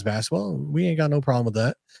 women's basketball. We ain't got no problem with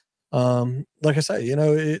that. Like I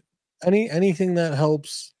said, anything that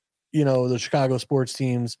helps, the Chicago sports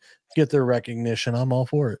teams get their recognition, I'm all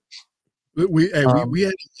for it. We had a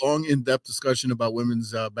long, in-depth discussion about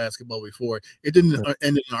women's basketball before. It didn't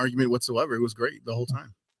end in an argument whatsoever. It was great the whole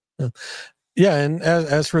time. Yeah, and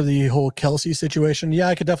as for the whole Kelsey situation,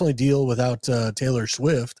 I could definitely deal without Taylor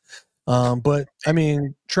Swift. But I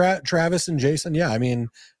mean, Travis and Jason, I mean,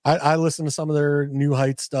 I listen to some of their New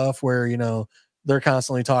Heights stuff where they're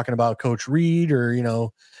constantly talking about Coach Reed or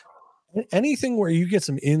anything where you get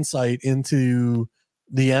some insight into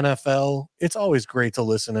the NFL. It's always great to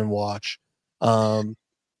listen and watch.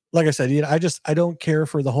 Like I said, I don't care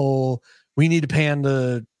for the whole we need to pan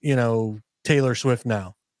to Taylor Swift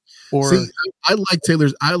now. See, I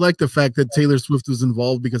like the fact that Taylor Swift was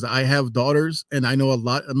involved because I have daughters and I know a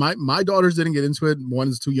lot. My daughters didn't get into it. One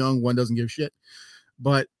is too young. One doesn't give a shit.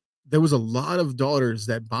 But there was a lot of fathers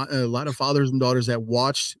and daughters that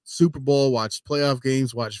watched Super Bowl, watched playoff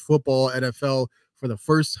games, watched football, NFL for the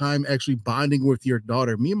first time, actually bonding with your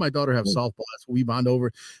daughter. Me and my daughter have softball. That's what we bond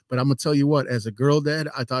over. But I'm going to tell you what, as a girl dad,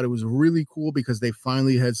 I thought it was really cool because they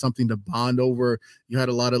finally had something to bond over. You had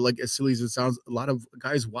a lot of, like, as silly as it sounds, a lot of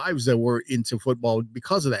guys' wives that were into football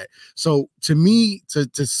because of that. So to me,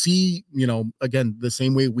 to see, again, the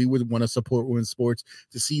same way we would want to support women's sports,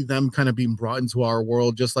 to see them kind of being brought into our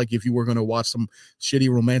world, just like if you were going to watch some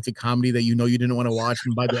shitty romantic comedy that you didn't want to watch,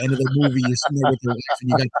 and by the end of the movie, you're sitting there with your wife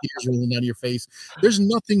and you got tears rolling down your face. There's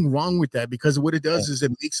nothing wrong with that because what it does is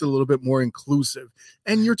it makes it a little bit more inclusive.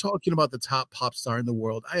 And you're talking about the top pop star in the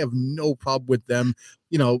world. I have no problem with them,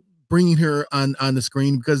 bringing her on the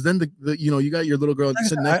screen because then you got your little girl.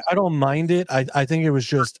 I don't mind it. I think it was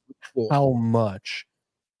just how much,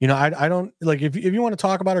 I don't like if you want to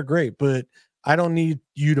talk about her, great, but I don't need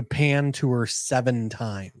you to pan to her 7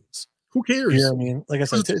 times. Who cares? You know what I mean? Like I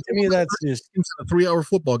said, to me, that's just a 3-hour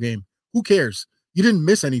football game. Who cares? You didn't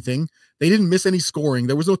miss anything. They didn't miss any scoring.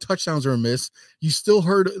 There was no touchdowns or a miss. You still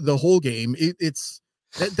heard the whole game. It's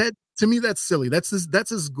that to me, that's silly. That's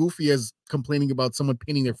as goofy as complaining about someone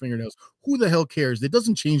painting their fingernails. Who the hell cares? It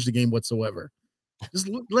doesn't change the game whatsoever.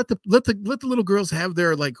 Just let the little girls have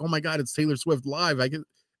their, like, oh my God, it's Taylor Swift live.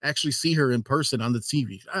 actually see her in person on the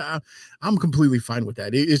TV. I'm completely fine with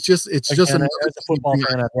that. It's just Again, just as a football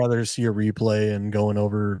fan, I'd rather see a replay and going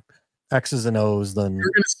over X's and O's than you're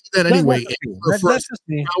going to see that anyway. That's just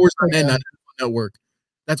me. Hours on end on network.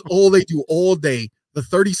 That's all they do all day. The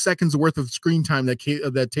 30 seconds worth of screen time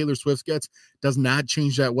that Taylor Swift gets does not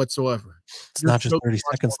change that whatsoever. It's not just 30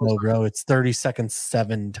 seconds, though, bro. It's 30 seconds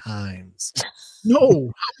 7 times.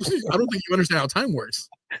 No, I don't think you understand how time works.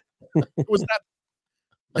 It was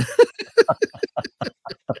not.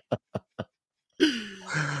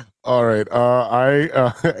 All right.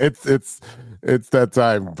 It's that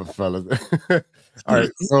time, fellas. All right.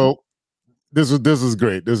 So this is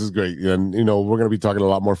great. This is great. And we're gonna be talking a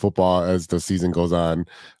lot more football as the season goes on,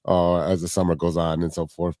 as the summer goes on and so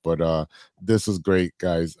forth. But this is great,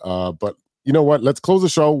 guys. But you know what? Let's close the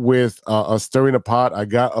show with a stirring the pot. I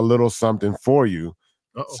got a little something for you.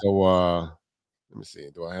 Uh-oh. So let me see.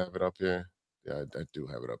 Do I have it up here? Yeah, I do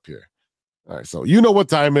have it up here. All right, so you know what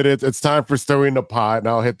time it is. It's time for stirring the pot, and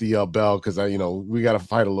I'll hit the bell because we got to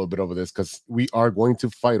fight a little bit over this because we are going to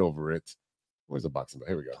fight over it. Where's the boxing bell?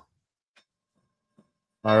 Here we go.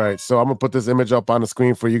 All right, so I'm gonna put this image up on the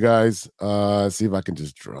screen for you guys. See if I can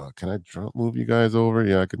just draw. Can I move you guys over?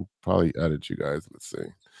 Yeah, I can probably edit you guys. Let's see.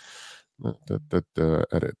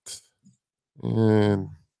 Edit, and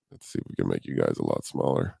let's see if we can make you guys a lot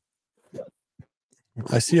smaller.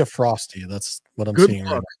 I see a Frosty. That's what I'm Good seeing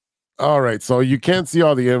right luck. now. All right, so you can't see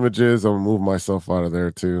all the images. I'm gonna move myself out of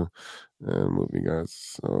there too, and move you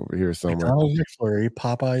guys over here somewhere. McDonald's McFlurry,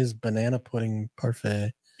 Popeye's banana pudding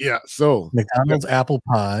parfait, Yeah, so McDonald's apple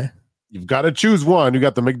pie. you've got to choose one. You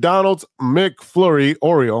got the McDonald's McFlurry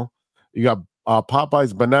Oreo. You got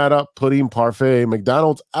Popeye's banana pudding parfait,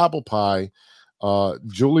 McDonald's apple pie,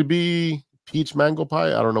 Jollibee peach mango pie.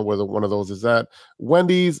 I don't know whether one of those is that.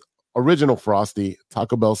 Wendy's original Frosty,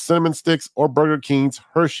 Taco Bell cinnamon sticks, or Burger King's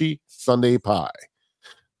Hershey Sundae pie.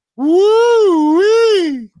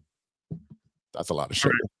 Woo! That's a lot of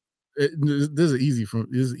sugar. This is easy for me.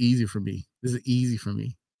 This is easy for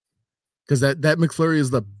me. Because that McFlurry is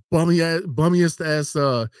the bummiest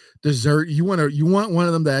ass dessert. You want one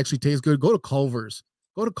of them that actually tastes good. Go to Culver's.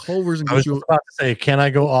 Go to Culver's and I was just about to say, can I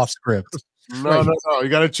go off script? No. You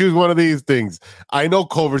got to choose one of these things. I know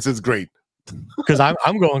Culver's is great. Because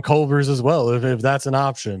I'm going Culver's as well, if that's an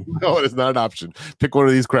option. No, it's not an option. Pick one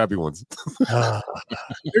of these crappy ones. They're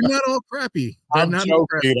not all crappy. I'm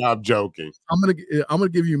joking. I'm gonna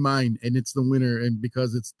give you mine, and it's the winner, and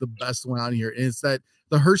because it's the best one on here, and it's that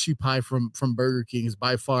the Hershey pie from Burger King is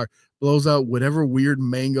by far blows out whatever weird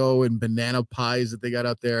mango and banana pies that they got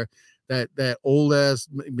out there. That old ass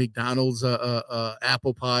McDonald's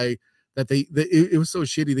apple pie that it was so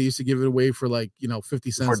shitty they used to give it away for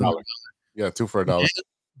 50 cents. Yeah, 2 for $1.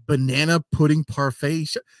 Banana pudding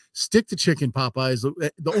parfait. Stick to chicken, Popeyes.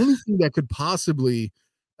 The only thing that could possibly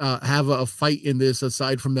have a fight in this,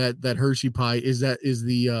 aside from that Hershey pie, is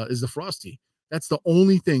the Frosty. That's the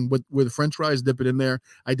only thing with French fries. Dip it in there.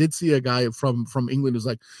 I did see a guy from England who's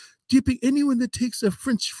like, dipping anyone that takes a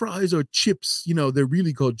French fries or chips, they're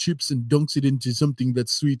really called chips, and dunks it into something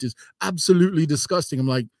that's sweet is absolutely disgusting. I'm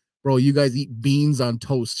like, bro, you guys eat beans on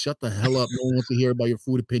toast. Shut the hell up. No one wants to hear about your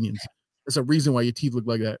food opinions. There's a reason why your teeth look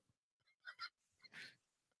like that.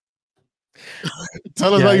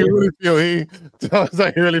 Tell us how you really feel. Tell us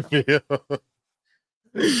how you really feel.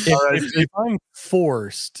 If I'm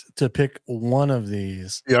forced to pick one of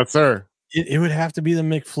these, yes, sir, it would have to be the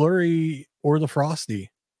McFlurry or the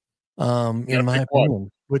Frosty. In my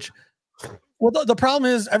opinion, the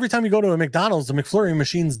problem is every time you go to a McDonald's, the McFlurry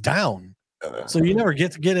machine's down, so you never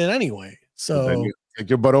get to get it anyway. So then you take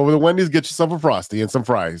your butt over to Wendy's, get yourself a Frosty and some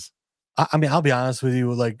fries. I mean, I'll be honest with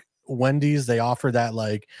you, like Wendy's, they offer that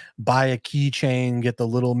buy a keychain, get the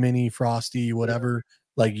little mini Frosty, whatever,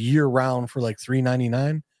 year round for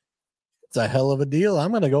 $3.99. It's a hell of a deal.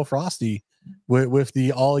 I'm gonna go Frosty with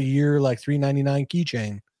the all year $3.99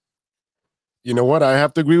 keychain. You know what? I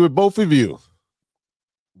have to agree with both of you.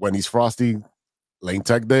 Wendy's Frosty, Lane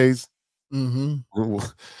Tech days. Mm-hmm.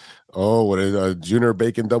 Oh, what is a junior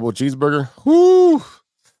bacon double cheeseburger? Whoo!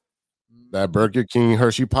 That Burger King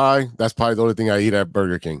Hershey pie. That's probably the only thing I eat at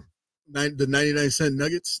Burger King. The 99-cent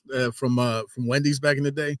nuggets from Wendy's back in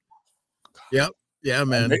the day. Yep. Yeah,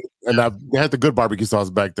 man. They had the good barbecue sauce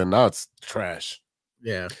back then. Now it's trash.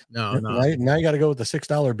 Yeah. No. Right now you got to go with the $6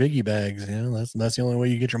 biggie bags. That's the only way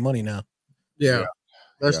you get your money now. Yeah.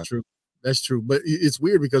 That's true. That's true. But it's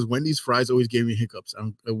weird because Wendy's fries always gave me hiccups.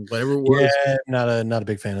 Whatever it was. Yeah, not a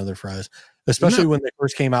big fan of their fries, especially when they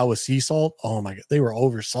first came out with sea salt. Oh my god, they were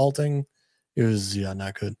over salting. It was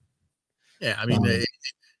not good. Yeah, I mean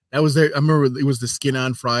That was there. I remember it was the skin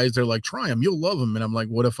on fries. They're like, try them, you'll love them. And I'm like,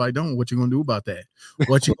 what if I don't? What you gonna do about that?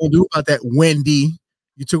 What you gonna do about that, Wendy?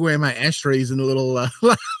 You took away my ashtrays and the little,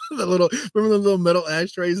 remember the little metal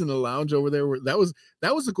ashtrays in the lounge over there? That was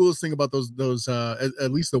the coolest thing about those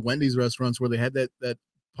at least the Wendy's restaurants where they had that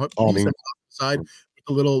piece outside with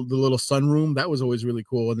the little sunroom. That was always really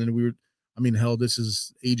cool. And then we were, I mean, hell, this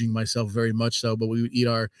is aging myself very much so, but we would eat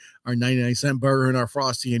our 99-cent burger and our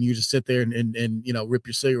Frosty, and you just sit there and rip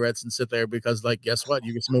your cigarettes and sit there because, like, guess what?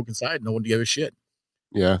 You can smoke inside. No one gave a shit.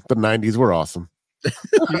 Yeah, the 90s were awesome.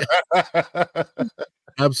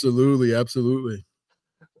 Absolutely. Absolutely.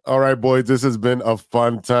 All right, boys, this has been a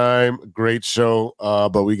fun time. Great show,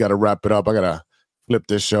 but we got to wrap it up. I got to flip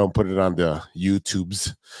this show and put it on the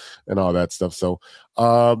YouTubes and all that stuff. So,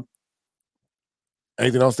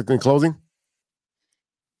 anything else in closing?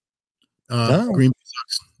 No. Green Bay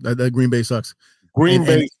sucks. That Green Bay sucks. Green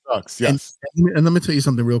Bay sucks, yes. And let me tell you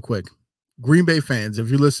something real quick. Green Bay fans, if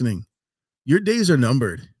you're listening, your days are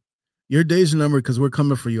numbered. Your days are numbered because we're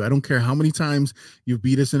coming for you. I don't care how many times you've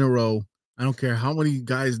beat us in a row. I don't care how many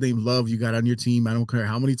guys named Love you got on your team. I don't care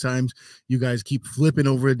how many times you guys keep flipping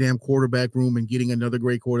over a damn quarterback room and getting another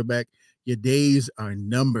great quarterback. Your days are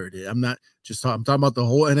numbered. I'm not just talking, I'm talking about the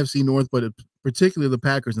whole NFC North, but particularly the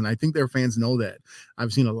Packers. And I think their fans know that.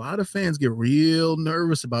 I've seen a lot of fans get real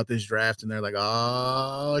nervous about this draft. And they're like,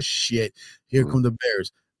 oh, shit, here come the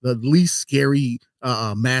Bears. The least scary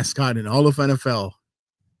mascot in all of NFL.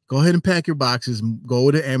 Go ahead and pack your boxes,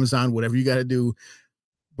 go to Amazon, whatever you got to do.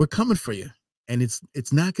 We're coming for you. And it's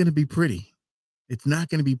not going to be pretty. It's not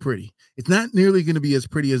going to be pretty. It's not nearly going to be as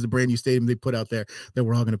pretty as the brand new stadium they put out there that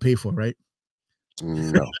we're all going to pay for, right?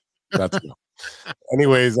 No, that's no.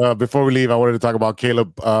 Anyways, before we leave, I wanted to talk about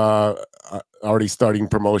Caleb already starting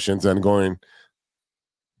promotions and going.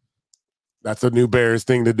 That's a new Bears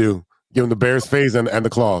thing to do. Give him the Bears face and the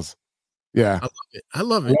claws. Yeah. I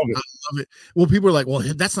love it. I love it. Well, people are like, well,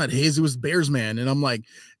 that's not his. It was Bears man. And I'm like,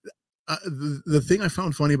 the thing I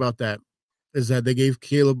found funny about that is that they gave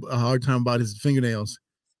Caleb a hard time about his fingernails.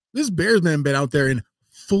 This Bears man been out there in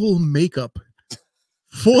full makeup,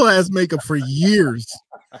 full ass makeup for years.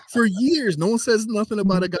 For years. No one says nothing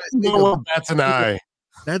about a guy's makeup. No one bats an eye.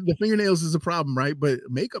 That the fingernails is a problem, right? But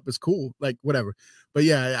makeup is cool, like whatever. But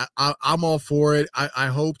yeah, I'm all for it. I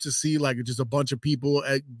hope to see like just a bunch of people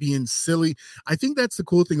being silly. I think that's the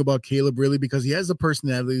cool thing about Caleb, really, because he has a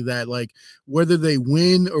personality that, like, whether they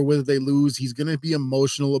win or whether they lose, he's gonna be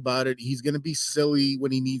emotional about it. He's gonna be silly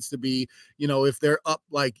when he needs to be. You know, if they're up,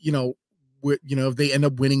 like, if they end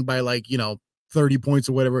up winning by 30 points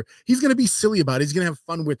or whatever, he's going to be silly about it. He's going to have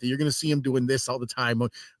fun with it. You're going to see him doing this all the time.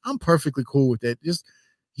 I'm perfectly cool with it. Just,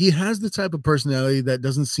 he has the type of personality that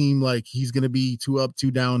doesn't seem like he's going to be too up, too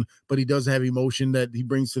down, but he does have emotion that he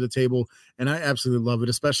brings to the table. And I absolutely love it,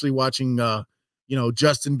 especially watching,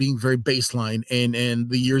 Justin being very baseline and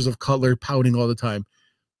the years of Cutler pouting all the time.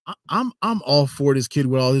 I'm all for this kid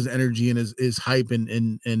with all his energy and his hype.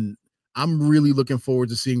 And I'm really looking forward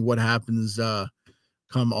to seeing what happens,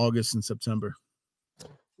 come August and September.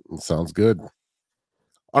 Sounds good.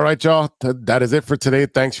 All right, y'all. That is it for today.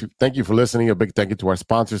 Thank you for listening. A big thank you to our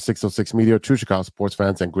sponsors, 606 Media, True Chicago Sports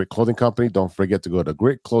Fans, and Grit Clothing Company. Don't forget to go to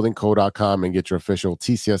gritclothingco.com and get your official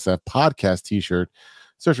TCSF podcast t-shirt.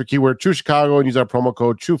 Search for keyword True Chicago and use our promo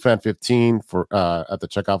code TrueFan15 for at the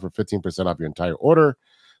checkout for 15% off your entire order.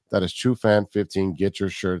 That is TrueFan15. Get your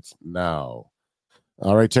shirts now.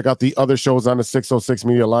 All right, check out the other shows on the 606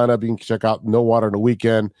 Media lineup. You can check out No Water on the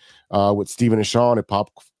Weekend with Steven and Sean, a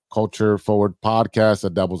pop culture forward podcast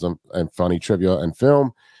that dabbles in funny trivia and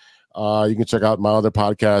film. You can check out my other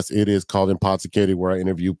podcast. It is called Impossicated, where I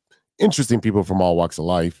interview interesting people from all walks of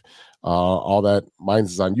life. All that, mine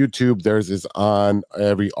is on YouTube. Theirs is on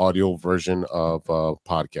every audio version of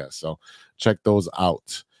podcast. So check those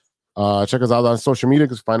out. Check us out on social media. You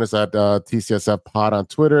can find us at TCSF Pod on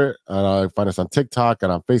Twitter. Find us on TikTok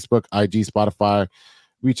and on Facebook, IG, Spotify.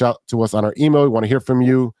 Reach out to us on our email. We want to hear from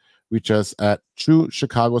you. Reach us at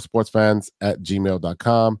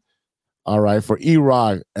truechicagosportsfans@gmail.com. All right, for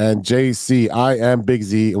E-Roc and JC, I am Big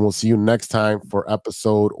Z, and we'll see you next time for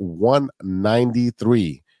episode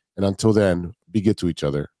 193. And until then, be good to each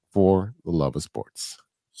other for the love of sports.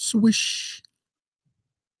 Swish.